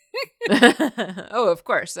 Oh, of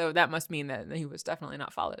course. So that must mean that he was definitely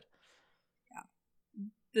not followed. Yeah.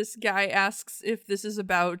 This guy asks if this is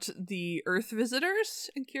about the Earth visitors,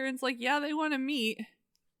 and Kieran's like, yeah, they want to meet.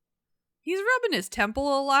 He's rubbing his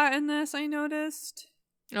temple a lot in this, I noticed.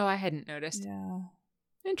 Oh, I hadn't noticed. Yeah.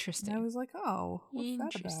 Interesting. And I was like, oh, what's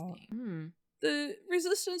that about? Hmm. The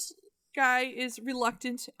resistance guy is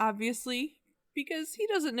reluctant, obviously, because he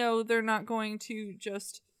doesn't know they're not going to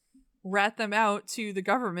just rat them out to the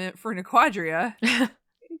government for naquadria.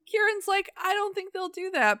 Kieran's like, I don't think they'll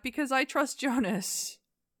do that because I trust Jonas.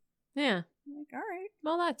 Yeah. I'm like, all right.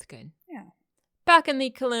 Well, that's good. Yeah. Back in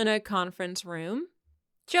the Kelowna conference room,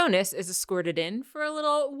 Jonas is escorted in for a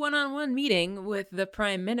little one-on-one meeting with the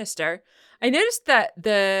Prime Minister. I noticed that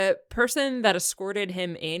the person that escorted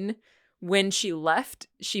him in, when she left,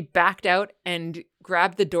 she backed out and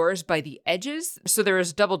grabbed the doors by the edges. So there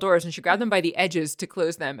was double doors, and she grabbed them by the edges to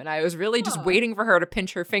close them. And I was really just waiting for her to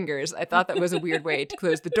pinch her fingers. I thought that was a weird way to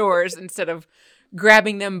close the doors instead of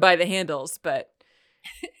grabbing them by the handles. But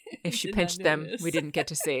if she pinched them, we didn't get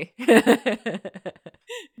to see.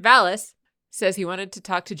 Valis says he wanted to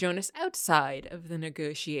talk to Jonas outside of the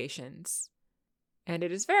negotiations. And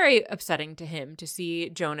it is very upsetting to him to see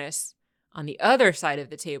Jonas on the other side of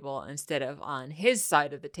the table instead of on his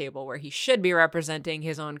side of the table where he should be representing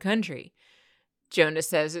his own country. Jonas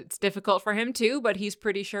says it's difficult for him too, but he's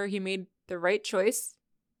pretty sure he made the right choice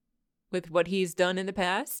with what he's done in the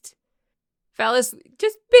past. Valis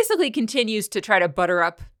just basically continues to try to butter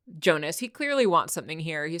up Jonas. He clearly wants something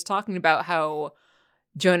here. He's talking about how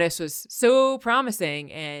Jonas was so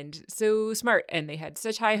promising and so smart, and they had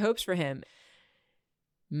such high hopes for him.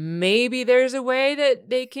 Maybe there's a way that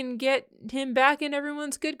they can get him back in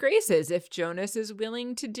everyone's good graces if Jonas is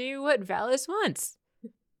willing to do what Valis wants.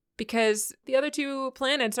 Because the other two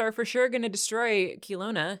planets are for sure going to destroy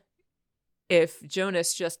Kelowna if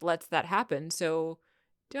Jonas just lets that happen. So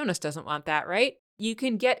Jonas doesn't want that, right? You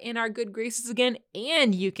can get in our good graces again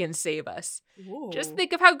and you can save us. Whoa. Just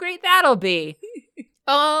think of how great that'll be.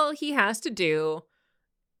 All he has to do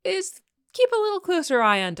is keep a little closer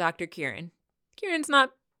eye on Dr. Kieran. Kieran's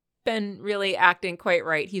not been really acting quite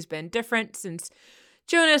right. He's been different since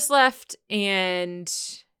Jonas left, and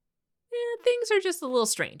things are just a little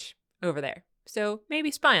strange over there. So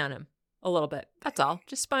maybe spy on him. A little bit. That's all.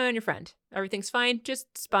 Just spy on your friend. Everything's fine.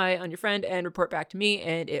 Just spy on your friend and report back to me,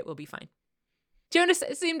 and it will be fine. Jonas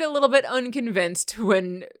seemed a little bit unconvinced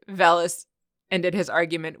when Valis ended his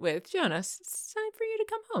argument with Jonas. It's time for you to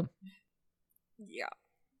come home. Yeah.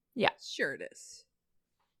 Yeah. Sure it is.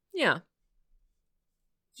 Yeah.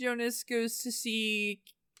 Jonas goes to see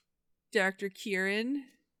Dr. Kieran,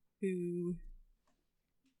 who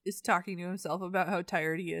is talking to himself about how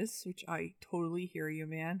tired he is, which I totally hear you,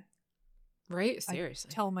 man. Right? Seriously.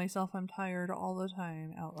 I tell myself I'm tired all the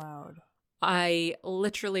time out loud. I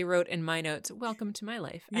literally wrote in my notes, "Welcome to my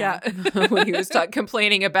life." Yeah. When he was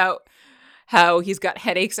complaining about how he's got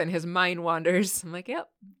headaches and his mind wanders. I'm like, yep.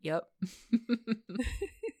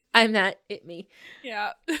 I'm that. It me.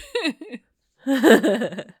 Yeah.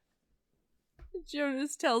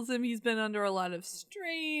 Jonas tells him he's been under a lot of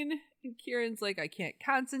strain. And Kieran's like, I can't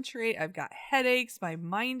concentrate. I've got headaches. My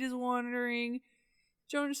mind is wandering.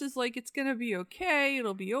 Jonas is like, it's going to be okay.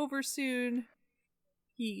 It'll be over soon.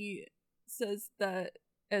 He says that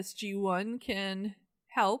SG1 can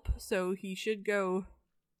help, so he should go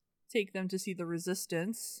take them to see the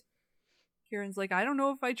resistance. Kieran's like, I don't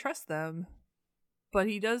know if I trust them. But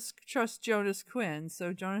he does trust Jonas Quinn,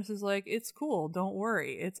 so Jonas is like, it's cool, don't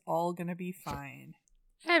worry. It's all gonna be fine.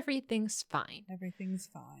 Everything's fine. Everything's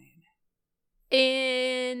fine.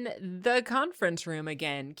 In the conference room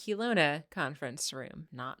again, Kelowna conference room,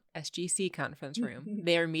 not SGC conference room.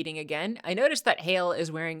 They are meeting again. I noticed that Hale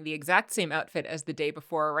is wearing the exact same outfit as the day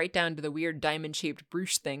before, right down to the weird diamond-shaped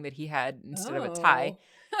brooch thing that he had instead of a tie.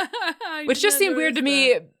 Which just seemed weird to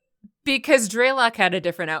me because Dreylock had a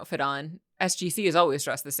different outfit on. SGC is always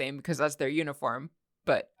dressed the same because that's their uniform.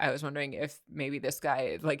 But I was wondering if maybe this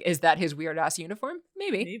guy, like, is that his weird-ass uniform?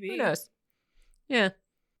 Maybe. Who knows? Yeah.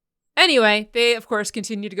 Anyway, they, of course,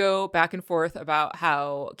 continue to go back and forth about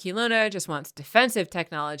how Kelowna just wants defensive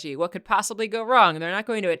technology. What could possibly go wrong? They're not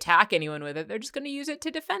going to attack anyone with it. They're just going to use it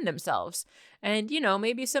to defend themselves. And, you know,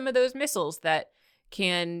 maybe some of those missiles that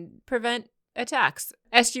can prevent attacks.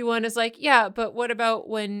 SG1 is like, yeah, but what about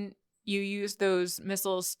when you use those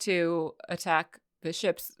missiles to attack the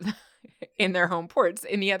ships in their home ports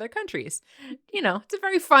in the other countries? You know, it's a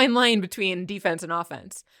very fine line between defense and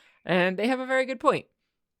offense. And they have a very good point.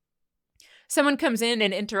 Someone comes in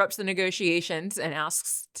and interrupts the negotiations and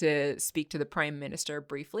asks to speak to the Prime Minister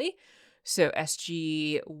briefly. So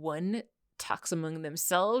SG1 talks among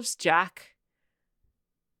themselves. Jack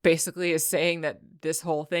basically is saying that this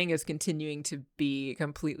whole thing is continuing to be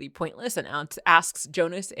completely pointless and asks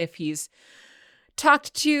Jonas if he's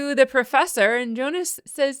talked to the professor. And Jonas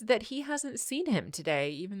says that he hasn't seen him today,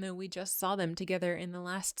 even though we just saw them together in the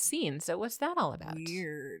last scene. So what's that all about?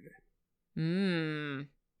 Weird.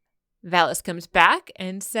 Valis comes back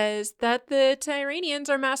and says that the Tyranians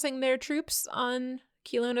are massing their troops on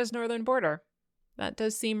Kelowna's northern border. That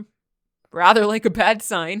does seem rather like a bad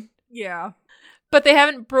sign. Yeah. But they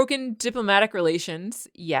haven't broken diplomatic relations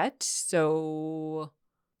yet, so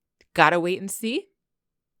gotta wait and see,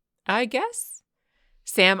 I guess.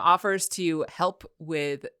 Sam offers to help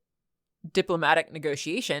with diplomatic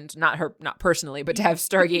negotiations, not personally, but to have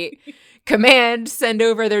Stargate Command send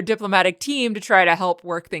over their diplomatic team to try to help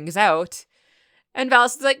work things out. And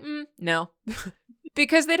Valis is like, no.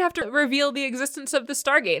 Because they'd have to reveal the existence of the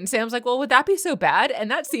Stargate. And Sam's like, well, would that be so bad?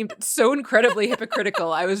 And that seemed so incredibly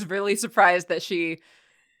hypocritical. I was really surprised that she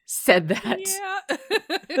said that.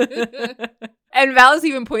 Yeah. And Valis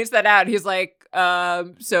even points that out. He's like,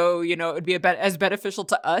 so, you know, it would be as beneficial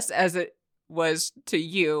to us as it was to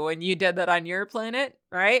you, and you did that on your planet,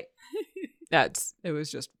 right? It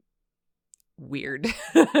was just weird.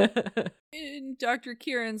 In Dr.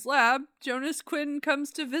 Kieran's lab, Jonas Quinn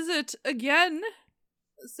comes to visit again.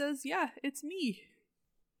 Says, yeah, it's me.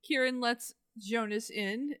 Kieran lets Jonas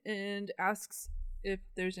in and asks if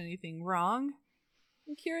there's anything wrong.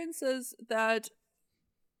 And Kieran says that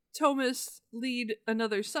Thomas,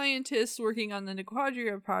 another scientist working on the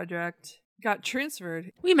naquadria project, got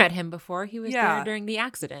transferred. We met him before. He was there during the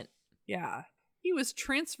accident. Yeah. He was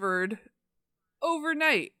transferred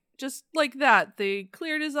overnight. Just like that. They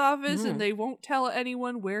cleared his office and they won't tell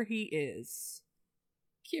anyone where he is.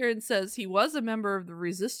 Kieran says he was a member of the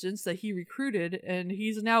resistance that he recruited, and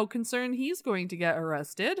he's now concerned he's going to get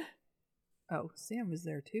arrested. Oh, Sam was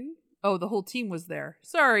there too? Oh, the whole team was there.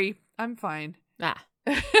 Sorry, I'm fine.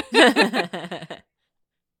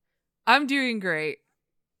 I'm doing great.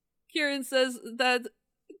 Kieran says that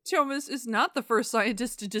Thomas is not the first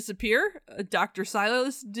scientist to disappear. Dr.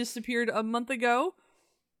 Silas disappeared a month ago.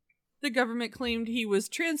 The government claimed he was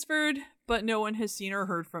transferred, but no one has seen or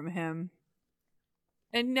heard from him.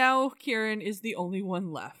 And now Kieran is the only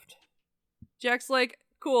one left. Jack's like,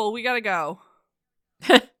 cool, we gotta go.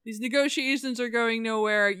 These negotiations are going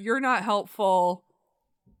nowhere. You're not helpful.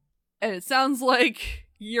 And it sounds like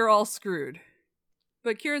you're all screwed.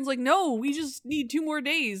 But Kieran's like, no, we just need 2 more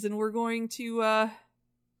days and we're going to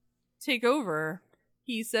take over.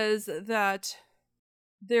 He says that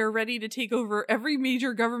they're ready to take over every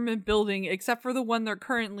major government building except for the one they're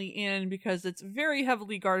currently in because it's very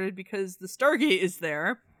heavily guarded because the Stargate is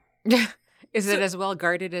there. Is it as well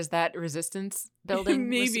guarded as that resistance building?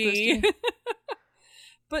 Maybe.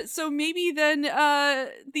 But so maybe then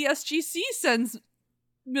the SGC sends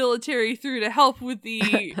military through to help with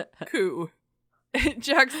the coup.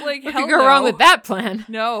 Jack's like, what hell could go no. wrong with that plan?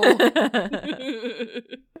 No.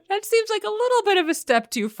 That seems like a little bit of a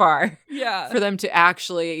step too far. Yeah. For them to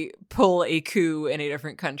actually pull a coup in a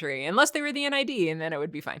different country. Unless they were the NID, and then it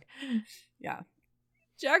would be fine. Yeah.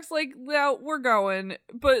 Jack's like, well, we're going.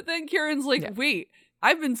 But then Kieran's like, wait,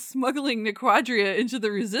 I've been smuggling naquadria into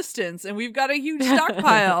the resistance, and we've got a huge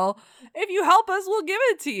stockpile. If you help us, we'll give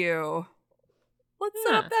it to you. Let's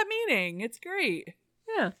set up that meeting. It's great.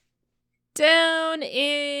 Yeah. Down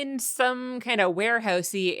in some kind of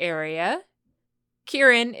warehousey area,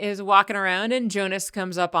 Kieran is walking around and Jonas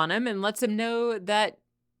comes up on him and lets him know that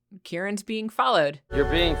Kieran's being followed. You're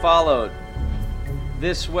being followed.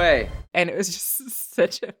 This way. And it was just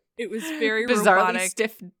such a... It was very bizarrely robotic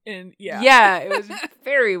stiff. And yeah. Yeah, it was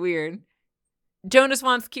very weird. Jonas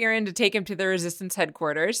wants Kieran to take him to the Resistance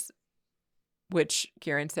headquarters, which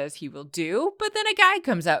Kieran says he will do, but then a guy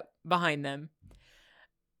comes out behind them.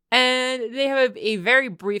 And they have a very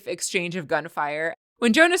brief exchange of gunfire.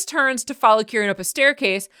 When Jonas turns to follow Kieran up a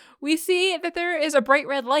staircase, we see that there is a bright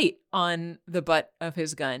red light on the butt of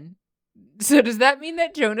his gun. So does that mean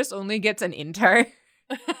that Jonas only gets an Intar?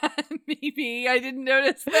 Maybe. I didn't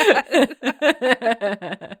notice that.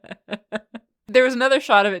 There was another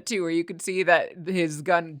shot of it too where you could see that his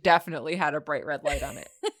gun definitely had a bright red light on it.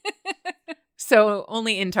 So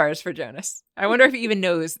only Intars for Jonas. I wonder if he even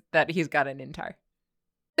knows that he's got an Intar.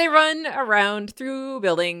 They run around through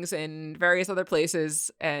buildings and various other places,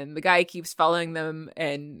 and the guy keeps following them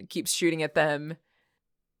and keeps shooting at them.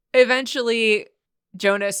 Eventually,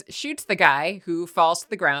 Jonas shoots the guy who falls to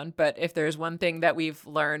the ground, but if there's one thing that we've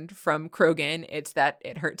learned from Krogan, it's that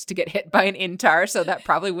it hurts to get hit by an Intar, so that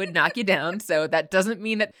probably would knock you down. So that doesn't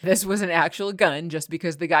mean that this was an actual gun just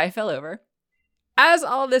because the guy fell over. As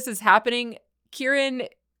all this is happening, Kieran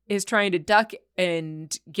is trying to duck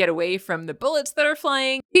and get away from the bullets that are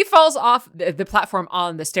flying. He falls off the platform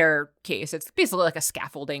on the staircase. It's basically like a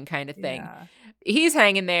scaffolding kind of thing. Yeah. He's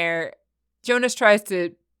hanging there. Jonas tries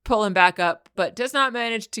to pull him back up, but does not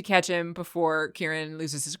manage to catch him before Kieran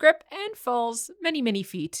loses his grip and falls many, many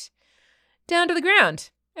feet down to the ground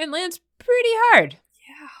and lands pretty hard.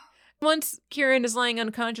 Yeah. Once Kieran is lying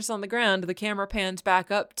unconscious on the ground, the camera pans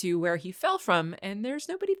back up to where he fell from, and there's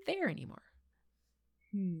nobody there anymore.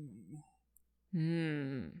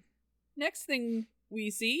 Next thing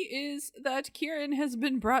we see is that Kieran has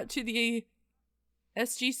been brought to the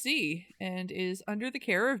SGC and is under the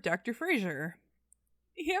care of Dr. Fraser.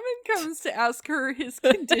 Hammond comes to ask her his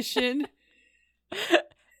condition.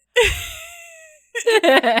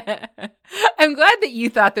 I'm glad that you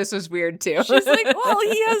thought this was weird too. She's like, well,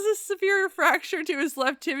 he has a severe fracture to his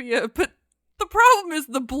left tibia, but the problem is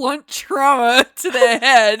the blunt trauma to the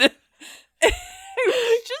head.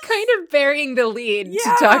 Just kind of burying the lead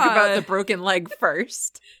to talk about the broken leg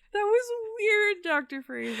first. That was weird, Dr.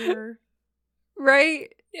 Fraser.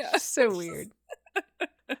 Right? Yeah. So weird.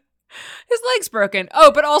 His leg's broken.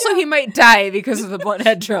 Oh, but also he might die because of the blunt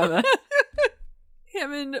head trauma.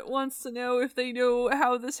 Hammond wants to know if they know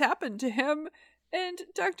how this happened to him, and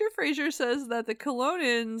Dr. Fraser says that the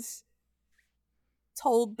Colonans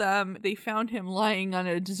told them they found him lying on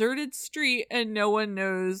a deserted street and no one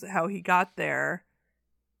knows how he got there.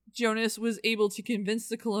 Jonas was able to convince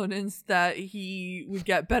the Colonans that he would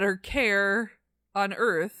get better care on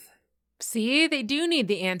Earth. See, they do need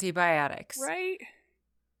the antibiotics. Right?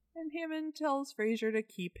 And Hammond tells Fraser to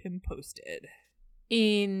keep him posted.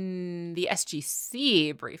 In the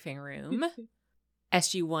SGC briefing room,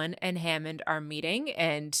 SG1 and Hammond are meeting,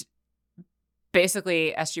 and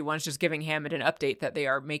basically SG1 is just giving Hammond an update that they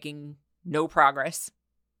are making no progress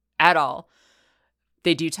at all.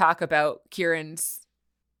 They do talk about Kieran's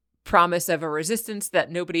promise of a resistance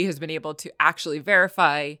that nobody has been able to actually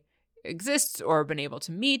verify exists or been able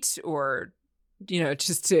to meet or,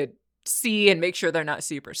 just to see and make sure they're not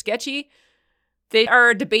super sketchy. They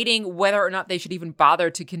are debating whether or not they should even bother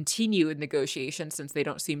to continue negotiations since they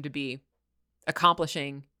don't seem to be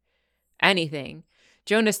accomplishing anything.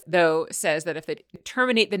 Jonas, though, says that if they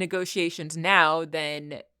terminate the negotiations now,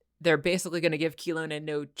 then they're basically going to give Kelowna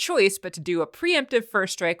no choice but to do a preemptive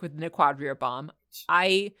first strike with the naquadria bomb.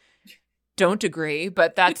 I don't agree,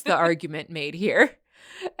 but that's the argument made here.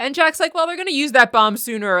 And Jack's like, well, they're going to use that bomb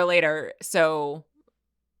sooner or later, so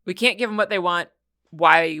we can't give them what they want.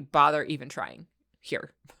 Why bother even trying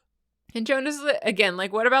here? And Jonas is again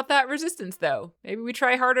like, what about that resistance, though? Maybe we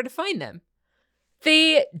try harder to find them.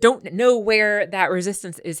 They don't know where that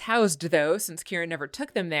resistance is housed, though, since Kieran never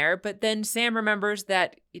took them there. But then Sam remembers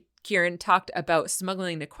that Kieran talked about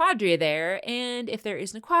smuggling naquadria there. And if there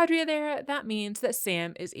is naquadria there, that means that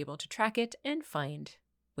Sam is able to track it and find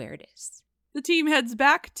where it is. The team heads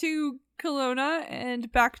back to Kelowna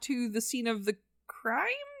and back to the scene of the crime?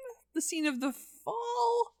 The scene of the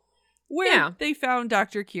fall? Where they found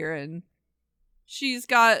Dr. Kieran. She's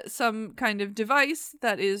got some kind of device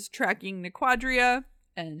that is tracking naquadria,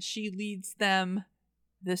 and she leads them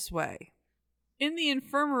this way. In the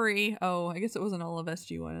infirmary, I guess it wasn't all of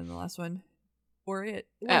SG1 in the last one. Or it.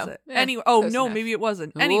 Was it? Yeah, anyway, no, enough. maybe it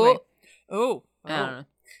wasn't. Ooh. Anyway. I don't know.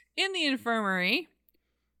 In the infirmary,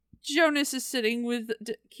 Jonas is sitting with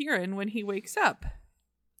Kieran when he wakes up.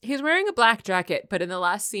 He's wearing a black jacket, but in the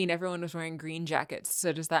last scene, everyone was wearing green jackets.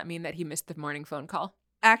 So does that mean that he missed the morning phone call?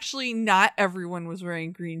 Actually, not everyone was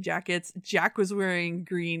wearing green jackets. Jack was wearing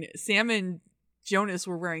green. Sam and Jonas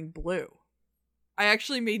were wearing blue. I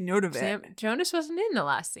actually made note of it. Jonas wasn't in the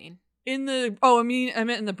last scene. I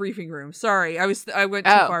meant in the briefing room. Sorry, I went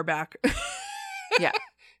too far back. Yeah.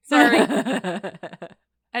 Sorry. Anyway.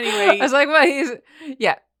 I was like, well,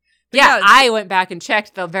 Yeah, I went back and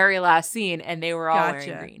checked the very last scene, and they were all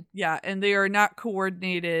wearing green. Yeah, and they are not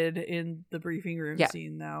coordinated in the briefing room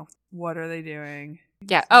scene, though. What are they doing?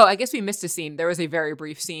 Yeah. Oh, I guess we missed a scene. There was a very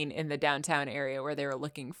brief scene in the downtown area where they were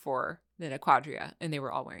looking for the naquadria, and they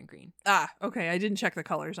were all wearing green. Ah, okay. I didn't check the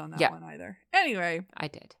colors on that one either. Anyway. I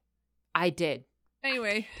did.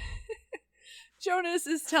 Anyway. Jonas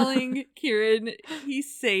is telling Kieran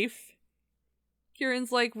he's safe.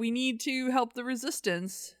 Kieran's like, we need to help the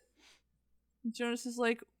resistance. Jonas is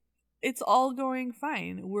like, it's all going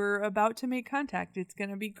fine. We're about to make contact. It's going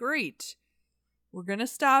to be great. We're going to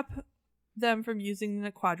stop them from using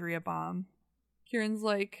the naquadria bomb. Kieran's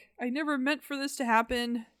like, I never meant for this to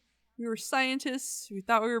happen. We were scientists. We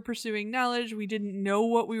thought we were pursuing knowledge. We didn't know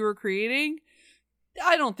what we were creating.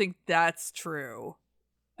 I don't think that's true.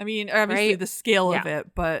 I mean, obviously the scale of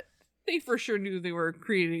it, but they for sure knew they were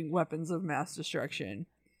creating weapons of mass destruction.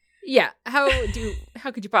 Yeah, how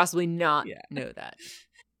could you possibly not know that?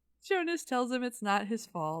 Jonas tells him it's not his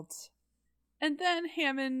fault. And then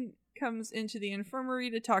Hammond comes into the infirmary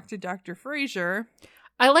to talk to Dr. Fraser.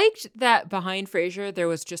 I liked that behind Fraser there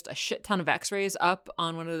was just a shit ton of x-rays up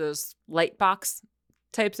on one of those light box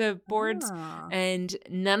types of boards, and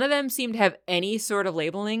none of them seemed to have any sort of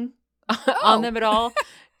labeling on them at all.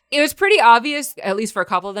 It was pretty obvious, at least for a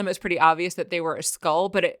couple of them, it was pretty obvious that they were a skull,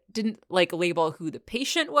 but it didn't label who the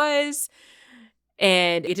patient was,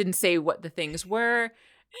 and it didn't say what the things were.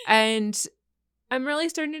 And I'm really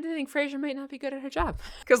starting to think Fraser might not be good at her job,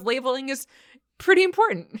 because labeling is pretty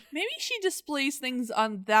important. Maybe she displays things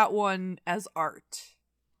on that one as art.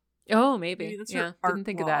 Oh, maybe. That's her art didn't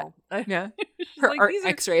think wall. of that. Yeah. Her like, art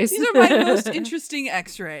x-rays. These are my most interesting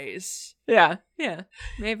x-rays. Yeah,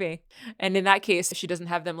 maybe. And in that case, she doesn't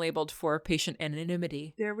have them labeled for patient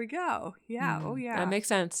anonymity. There we go. Yeah. Oh, yeah. That makes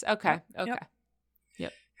sense. Okay.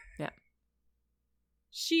 Yep.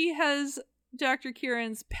 She has Dr.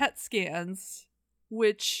 Kieran's PET scans,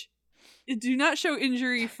 which do not show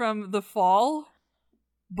injury from the fall,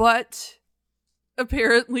 but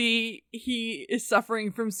apparently he is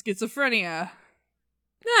suffering from schizophrenia.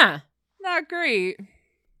 Not great.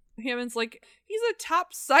 Hammond's like, he's a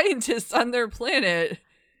top scientist on their planet.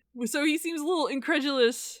 So he seems a little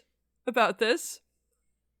incredulous about this.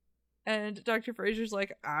 And Dr. Fraser's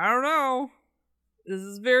like, I don't know. This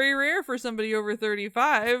is very rare for somebody over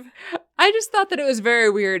 35. I just thought that it was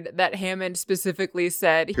very weird that Hammond specifically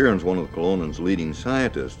said, Kieran's one of Kelowna's leading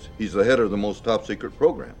scientists. He's the head of the most top secret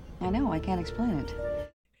program. I know, I can't explain it.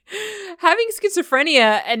 Having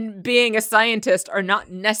schizophrenia and being a scientist are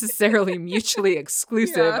not necessarily mutually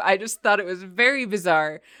exclusive. Yeah. I just thought it was very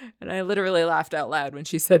bizarre. And I literally laughed out loud when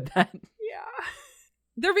she said that. Yeah.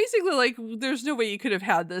 They're basically like, there's no way you could have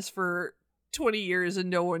had this for 20 years and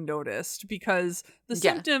no one noticed, because the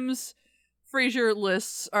symptoms Fraser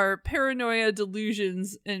lists are paranoia,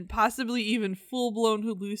 delusions, and possibly even full-blown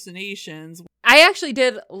hallucinations. I actually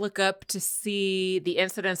did look up to see the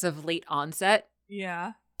incidence of late onset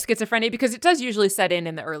schizophrenia, because it does usually set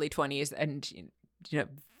in the early 20s, and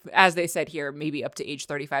as they said here, maybe up to age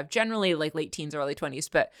 35, generally like late teens, early 20s.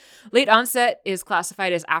 But late onset is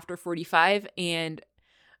classified as after 45, and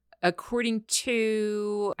According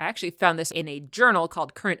to, I actually found this in a journal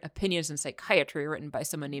called Current Opinions in Psychiatry, written by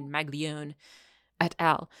someone named Maglione et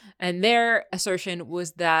al. And their assertion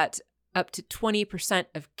was that up to 20%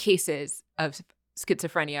 of cases of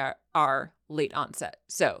schizophrenia are late onset.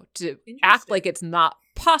 So to act like it's not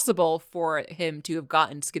possible for him to have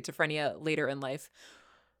gotten schizophrenia later in life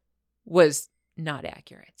was not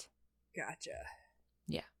accurate. Gotcha.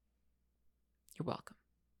 Yeah. You're welcome.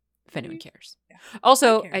 If anyone cares. Yeah.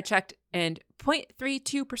 Also, I checked, and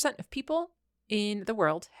 0.32% of people in the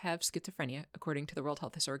world have schizophrenia, according to the World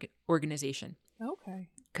Health Organization. Okay.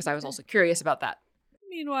 Because I was also curious about that.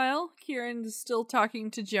 Meanwhile, Kieran's still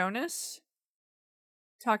talking to Jonas,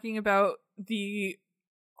 talking about the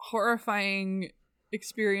horrifying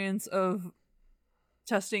experience of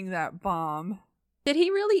testing that bomb. Did he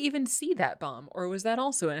really even see that bomb, or was that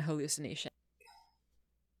also a hallucination?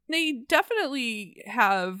 They definitely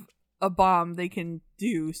have a bomb they can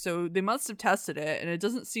do, so they must have tested it, and it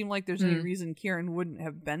doesn't seem like there's any reason Kieran wouldn't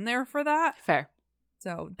have been there for that. Fair.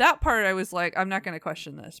 So that part I was like, I'm not going to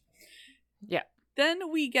question this. Yeah.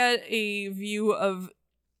 Then we get a view of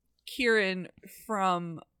Kieran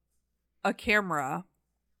from a camera,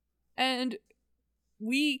 and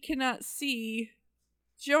we cannot see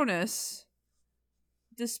Jonas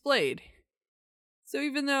displayed. So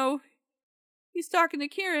even though he's talking to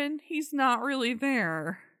Kieran, he's not really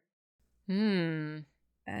there. And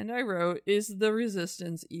I wrote, is the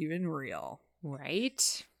resistance even real?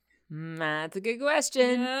 Right. That's a good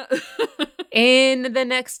question. Yeah. In the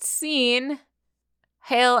next scene,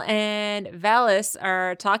 Hale and Valis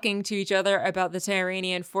are talking to each other about the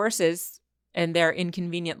Tyranian forces and their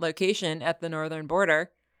inconvenient location at the northern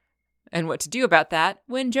border and what to do about that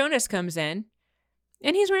when Jonas comes in,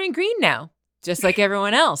 and he's wearing green now, just like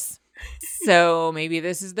everyone else. So maybe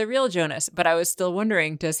this is the real Jonas, but I was still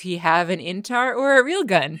wondering, does he have an Intar or a real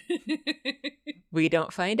gun? We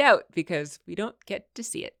don't find out because we don't get to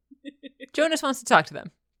see it. Jonas wants to talk to them,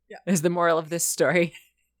 is the moral of this story.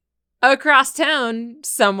 Across town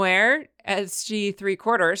somewhere,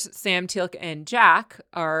 SG3, Sam, Teal'c, and Jack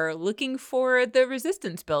are looking for the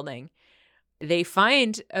resistance building. They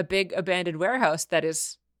find a big abandoned warehouse that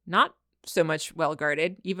is not so much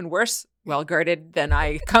well-guarded, even worse well-guarded than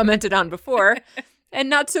I commented on before, and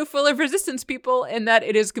not so full of resistance people in that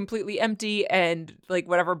it is completely empty and like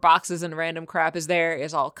whatever boxes and random crap is there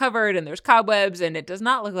is all covered and there's cobwebs and it does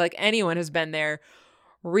not look like anyone has been there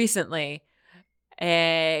recently.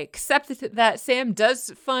 Except that Sam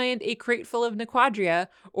does find a crate full of naquadria,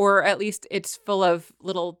 or at least it's full of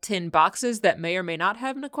little tin boxes that may or may not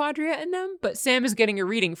have naquadria in them, but Sam is getting a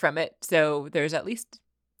reading from it, so there's at least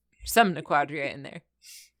some naquadria in there.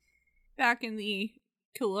 Back in the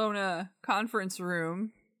Kelowna conference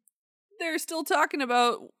room, they're still talking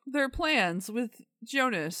about their plans with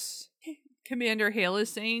Jonas. Commander Hale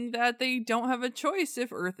is saying that they don't have a choice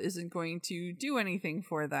if Earth isn't going to do anything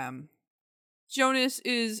for them. Jonas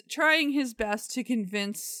is trying his best to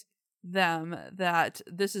convince them that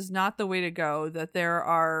this is not the way to go, that there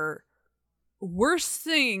are worse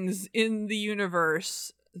things in the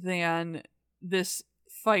universe than this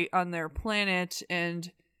fight on their planet,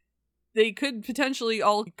 and they could potentially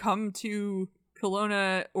all come to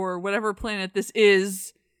Kelowna or whatever planet this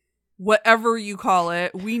is, whatever you call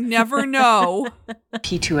it. We never know.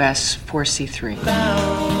 P2S 4C3.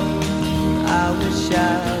 I wish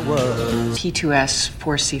I was. P2S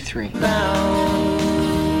 4C3.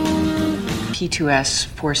 P2S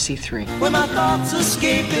 4C3. When my thoughts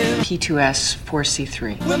escaping. P2S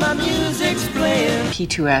 4C3. When my music's playing.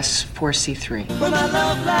 P2S 4C3. When my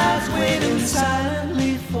love lies waiting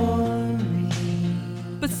silently for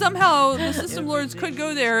me. But somehow the System Lords could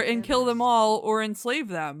go there and kill them all or enslave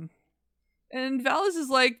them. And Valis is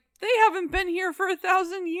like, they haven't been here for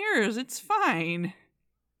 1,000 years. It's fine.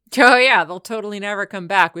 Oh yeah, they'll totally never come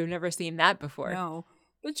back. We've never seen that before. No.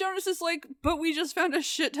 But Jonas is like, but we just found a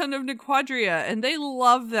shit ton of naquadria, and they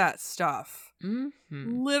love that stuff.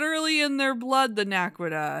 Mm-hmm. Literally in their blood, the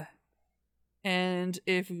naquada. And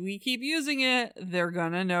if we keep using it, they're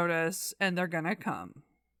gonna notice, and they're gonna come.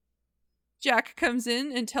 Jack comes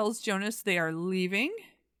in and tells Jonas they are leaving.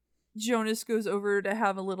 Jonas goes over to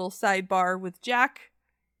have a little sidebar with Jack.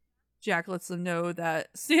 Jack lets them know that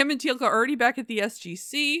Sam and Teal'c are already back at the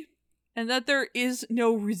SGC, and that there is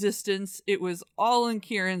no resistance. It was all in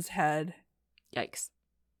Kieran's head. Yikes.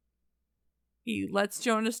 He lets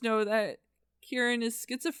Jonas know that Kieran is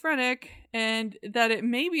schizophrenic, and that it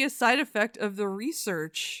may be a side effect of the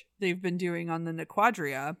research they've been doing on the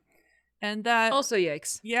naquadria. And that... Also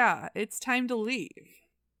yikes. Yeah, it's time to leave.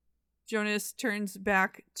 Jonas turns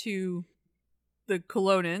back to the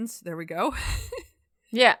Kelownians. There we go.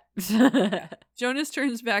 Yeah. Jonas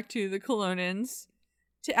turns back to the Colonans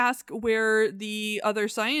to ask where the other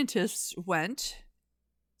scientists went.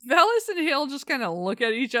 Valis and Hale just kind of look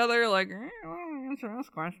at each other like, answer this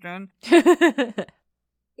question.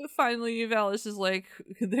 Finally, Valis is like,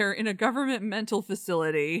 they're in a government mental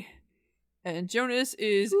facility. And Jonas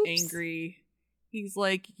is angry. He's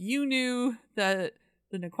like, you knew that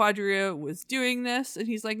the naquadria was doing this? And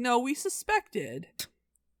he's like, no, we suspected.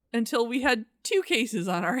 Until we had 2 cases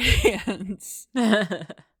on our hands.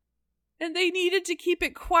 And they needed to keep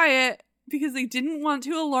it quiet because they didn't want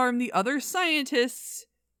to alarm the other scientists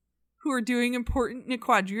who are doing important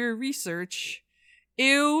naquadria research.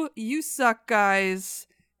 Ew, you suck, guys.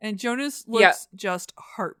 And Jonas looks just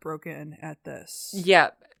heartbroken at this. Yeah,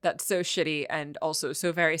 that's so shitty and also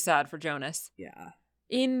so very sad for Jonas. Yeah.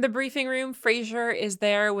 In the briefing room, Fraser is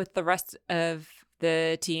there with the rest of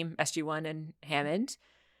the team, SG1 and Hammond,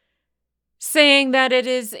 saying that it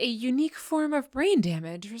is a unique form of brain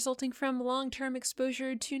damage resulting from long-term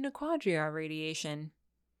exposure to naquadria radiation.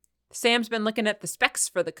 Sam's been looking at the specs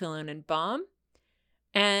for the Colonan bomb,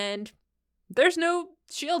 and there's no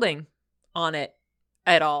shielding on it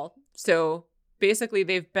at all. So basically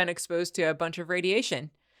they've been exposed to a bunch of radiation.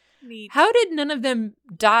 Neat. How did none of them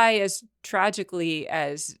die as tragically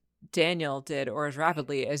as Daniel did, or as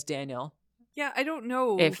rapidly as Daniel? Yeah, I don't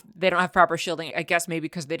know. If they don't have proper shielding, I guess maybe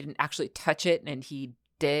because they didn't actually touch it and he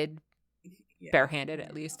did, barehanded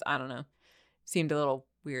at least. I don't know. Seemed a little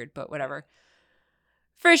weird, but whatever.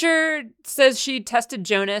 Fraser says she tested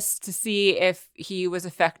Jonas to see if he was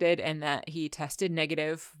affected and that he tested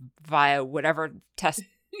negative via whatever test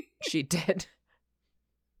she did.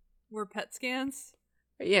 Were PET scans?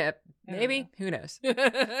 Yeah, maybe. Who knows?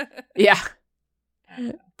 Yeah.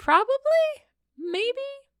 Probably? Maybe?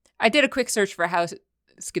 I did a quick search for how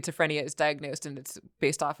schizophrenia is diagnosed, and it's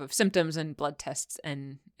based off of symptoms and blood tests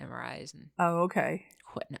and MRIs and okay.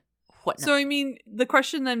 whatnot. So, I mean, the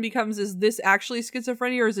question then becomes, is this actually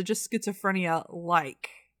schizophrenia or is it just schizophrenia-like?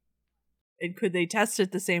 And could they test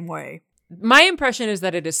it the same way? My impression is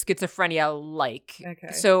that it is schizophrenia-like.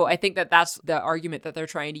 Okay. So I think that that's the argument that they're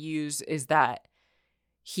trying to use, is that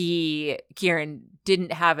Kieran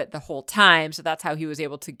didn't have it the whole time, so that's how he was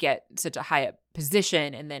able to get such a high up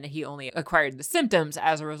position, and then he only acquired the symptoms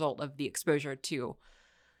as a result of the exposure to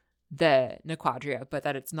the naquadria, but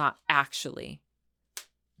that it's not actually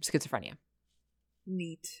schizophrenia.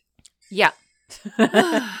 Neat. Yeah.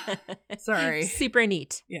 Sorry. Super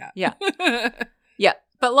neat. Yeah. Yeah. Yeah.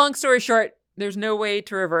 But long story short, there's no way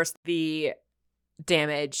to reverse the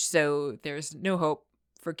damage, so there's no hope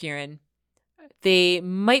for Kieran. They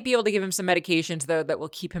might be able to give him some medications, though, that will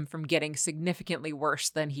keep him from getting significantly worse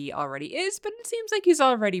than he already is, but it seems like he's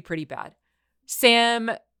already pretty bad. Sam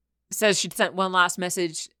says she'd sent one last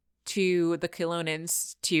message to the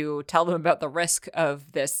Colonans to tell them about the risk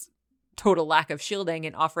of this total lack of shielding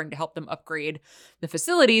and offering to help them upgrade the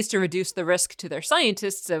facilities to reduce the risk to their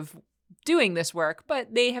scientists of doing this work,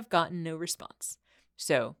 but they have gotten no response.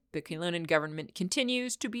 So the Colonan government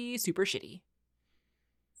continues to be super shitty.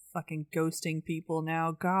 Fucking ghosting people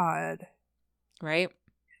now, God. Right?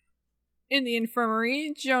 In the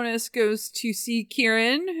infirmary, Jonas goes to see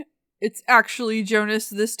Kieran. It's actually Jonas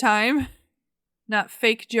this time, not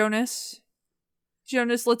fake Jonas.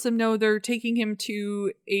 Jonas lets him know they're taking him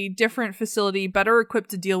to a different facility, better equipped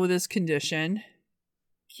to deal with his condition.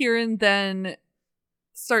 Kieran then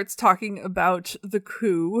starts talking about the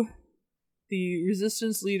coup. The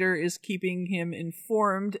resistance leader is keeping him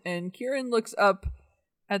informed, and Kieran looks up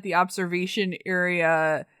at the observation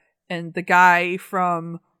area, and the guy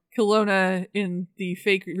from Kelowna in the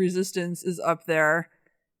fake resistance is up there.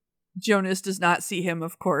 Jonas does not see him,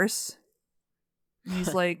 of course.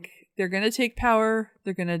 He's like, they're going to take power,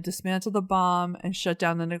 they're going to dismantle the bomb, and shut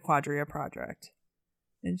down the naquadria project.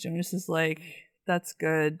 And Jonas is like, that's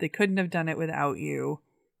good. They couldn't have done it without you.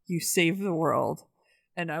 You saved the world.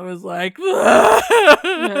 And I was like,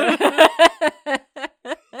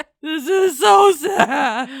 this is so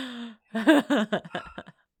sad.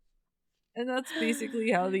 And that's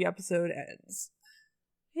basically how the episode ends.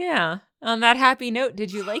 Yeah. On that happy note,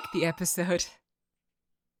 did you like the episode?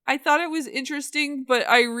 I thought it was interesting, but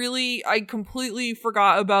I completely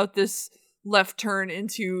forgot about this left turn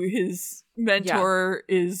into his mentor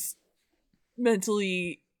is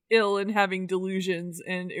mentally ill and having delusions,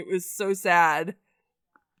 and it was so sad.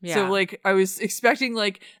 Yeah. So, like, I was expecting,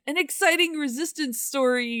 like, an exciting resistance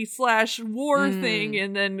story / war thing,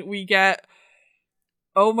 and then we get,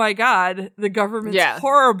 oh my god, the government's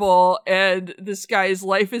horrible, and this guy's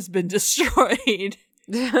life has been destroyed.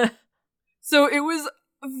 So it was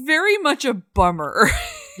very much a bummer.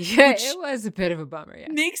 Yeah, it was a bit of a bummer, yeah.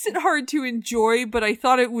 Makes it hard to enjoy, but I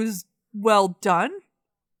thought it was well done.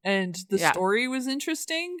 And the story was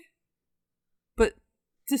interesting. But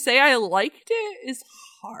to say I liked it is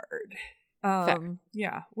hard.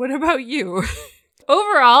 Yeah. What about you?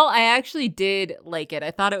 Overall, I actually did like it.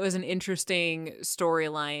 I thought it was an interesting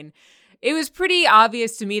storyline. It was pretty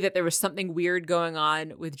obvious to me that there was something weird going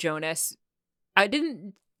on with Jonas. I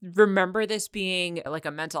didn't remember this being like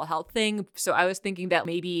a mental health thing, so I was thinking that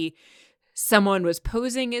maybe someone was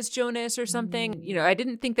posing as Jonas or something. You know, I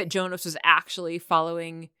didn't think that Jonas was actually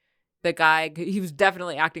following the guy. He was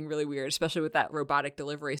definitely acting really weird, especially with that robotic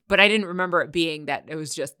delivery. But I didn't remember it being that it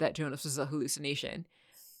was just that Jonas was a hallucination.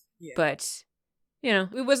 Yeah. But, you know,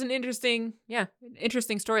 it was an interesting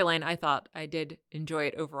storyline. I thought I did enjoy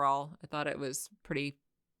it overall. I thought it was pretty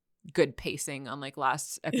good pacing, unlike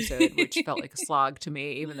last episode, which felt like a slog to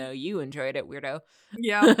me, even though you enjoyed it, weirdo.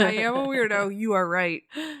 Yeah, I am a weirdo. You are right.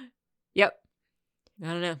 Yep. I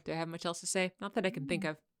don't know. Do I have much else to say? Not that I can think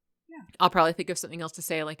of. Yeah. I'll probably think of something else to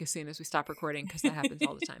say like as soon as we stop recording, because that happens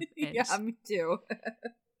all the time. And yeah, me too.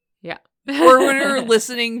 Yeah. Or when we're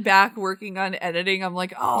listening back, working on editing, I'm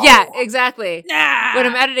like, oh. Yeah, exactly. Nah. When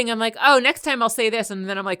I'm editing, I'm like, oh, next time I'll say this. And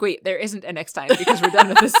then I'm like, wait, there isn't a next time because we're done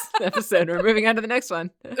with this episode. We're moving on to the next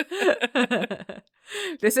one.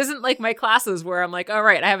 This isn't like my classes where I'm like, all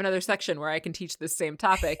right, I have another section where I can teach this same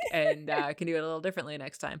topic and I can do it a little differently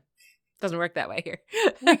next time. Doesn't work that way here.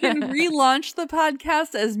 We can relaunch the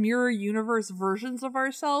podcast as mirror universe versions of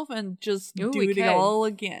ourselves and just do it all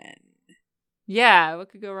again. Yeah, what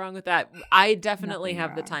could go wrong with that? I definitely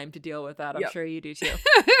have the time to deal with that. I'm sure you do too.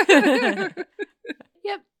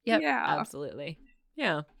 Yep, yeah. Absolutely.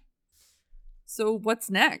 Yeah. So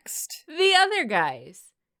what's next? The Other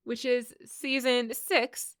Guys, which is season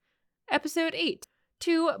 6, episode 8.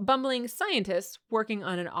 2 bumbling scientists working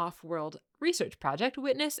on an off-world research project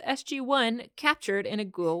witness SG1 captured in a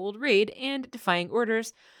Goa'uld raid and, defying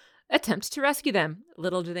orders, attempts to rescue them.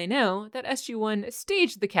 Little do they know that SG1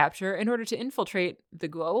 staged the capture in order to infiltrate the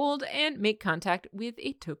Goa'uld and make contact with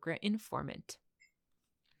a Tok'ra informant.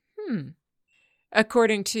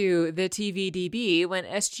 According to the TVDB, when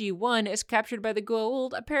SG1 is captured by the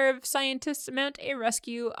Goa'uld, a pair of scientists mount a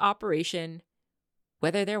rescue operation,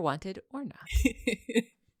 whether they're wanted or not.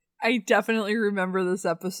 I definitely remember this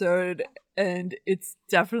episode, and it's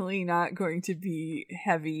definitely not going to be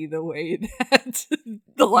heavy the way that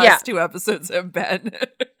the last 2 episodes have been.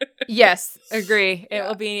 Yes, agree. It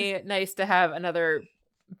will be nice to have another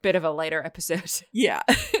bit of a lighter episode. Yeah.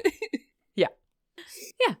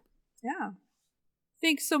 Yeah.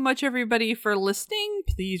 Thanks so much, everybody, for listening.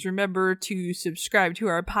 Please remember to subscribe to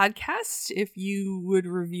our podcast. If you would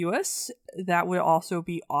review us, that would also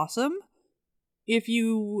be awesome. If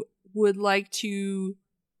you would like to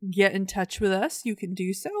get in touch with us, you can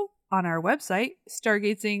do so on our website,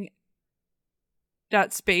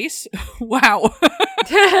 stargazing.space. Wow.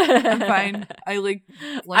 I'm fine. I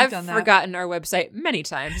blanked on that. I've forgotten our website many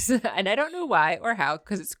times, and I don't know why or how,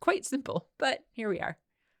 because it's quite simple, but here we are.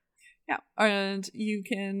 Yeah, and you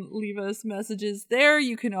can leave us messages there.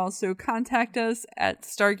 You can also contact us at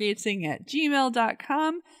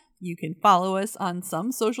stargazing@gmail.com. You can follow us on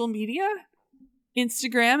some social media.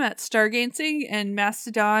 Instagram at stargazing, and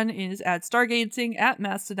Mastodon is at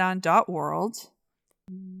stargazing@mastodon.world.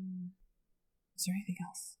 Is there anything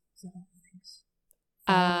else? Is that all the things?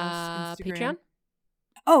 Patreon?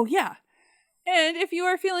 Oh, yeah. And if you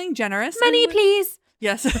are feeling generous... Money, please!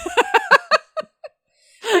 Yes.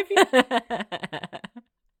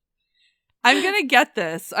 I'm gonna get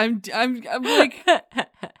this. I'm like,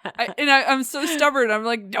 I'm so stubborn. I'm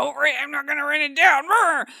like, I'm not gonna write it down.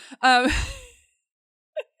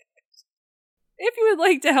 If you would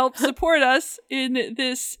like to help support us in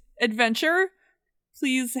this adventure,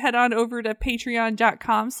 please head on over to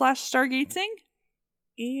patreon.com/stargazing.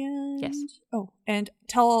 And yes. Oh, and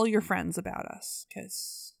tell all your friends about us,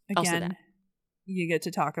 because again, you get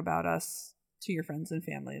to talk about us to your friends and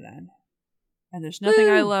family then. And there's nothing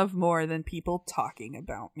I love more than people talking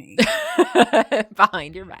about me.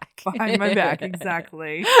 Behind your back. Behind my back,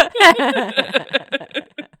 exactly.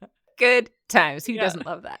 Good times. Who doesn't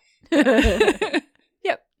love that?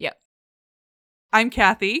 Yep. I'm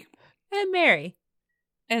Kathy. And Mary.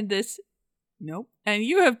 And and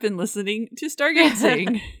you have been listening to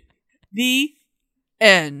Stargazing. The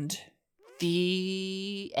end.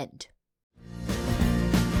 The end.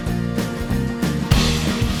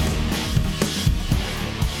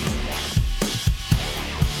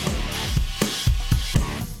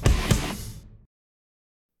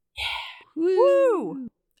 Woo!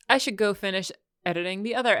 I should go finish editing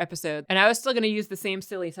the other episode. And I was still going to use the same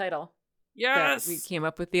silly title. Yes. that we came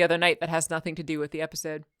up with the other night that has nothing to do with the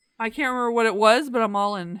episode. I can't remember what it was, but I'm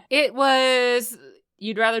all in. It was,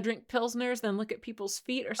 you'd rather drink Pilsners than look at people's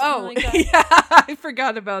feet or something like that. Yeah, I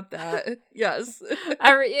forgot about that. Yes.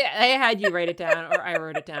 I had you write it down, or I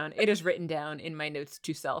wrote it down. It is written down in my notes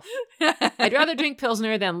to self. I'd rather drink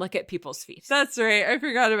Pilsner than look at people's feet. That's right. I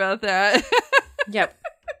forgot about that. Yep.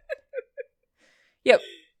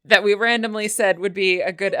 That we randomly said would be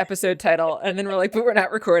a good episode title, and then we're like, but we're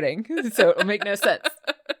not recording, so it'll make no sense.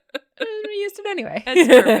 And we used it anyway. That's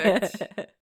perfect.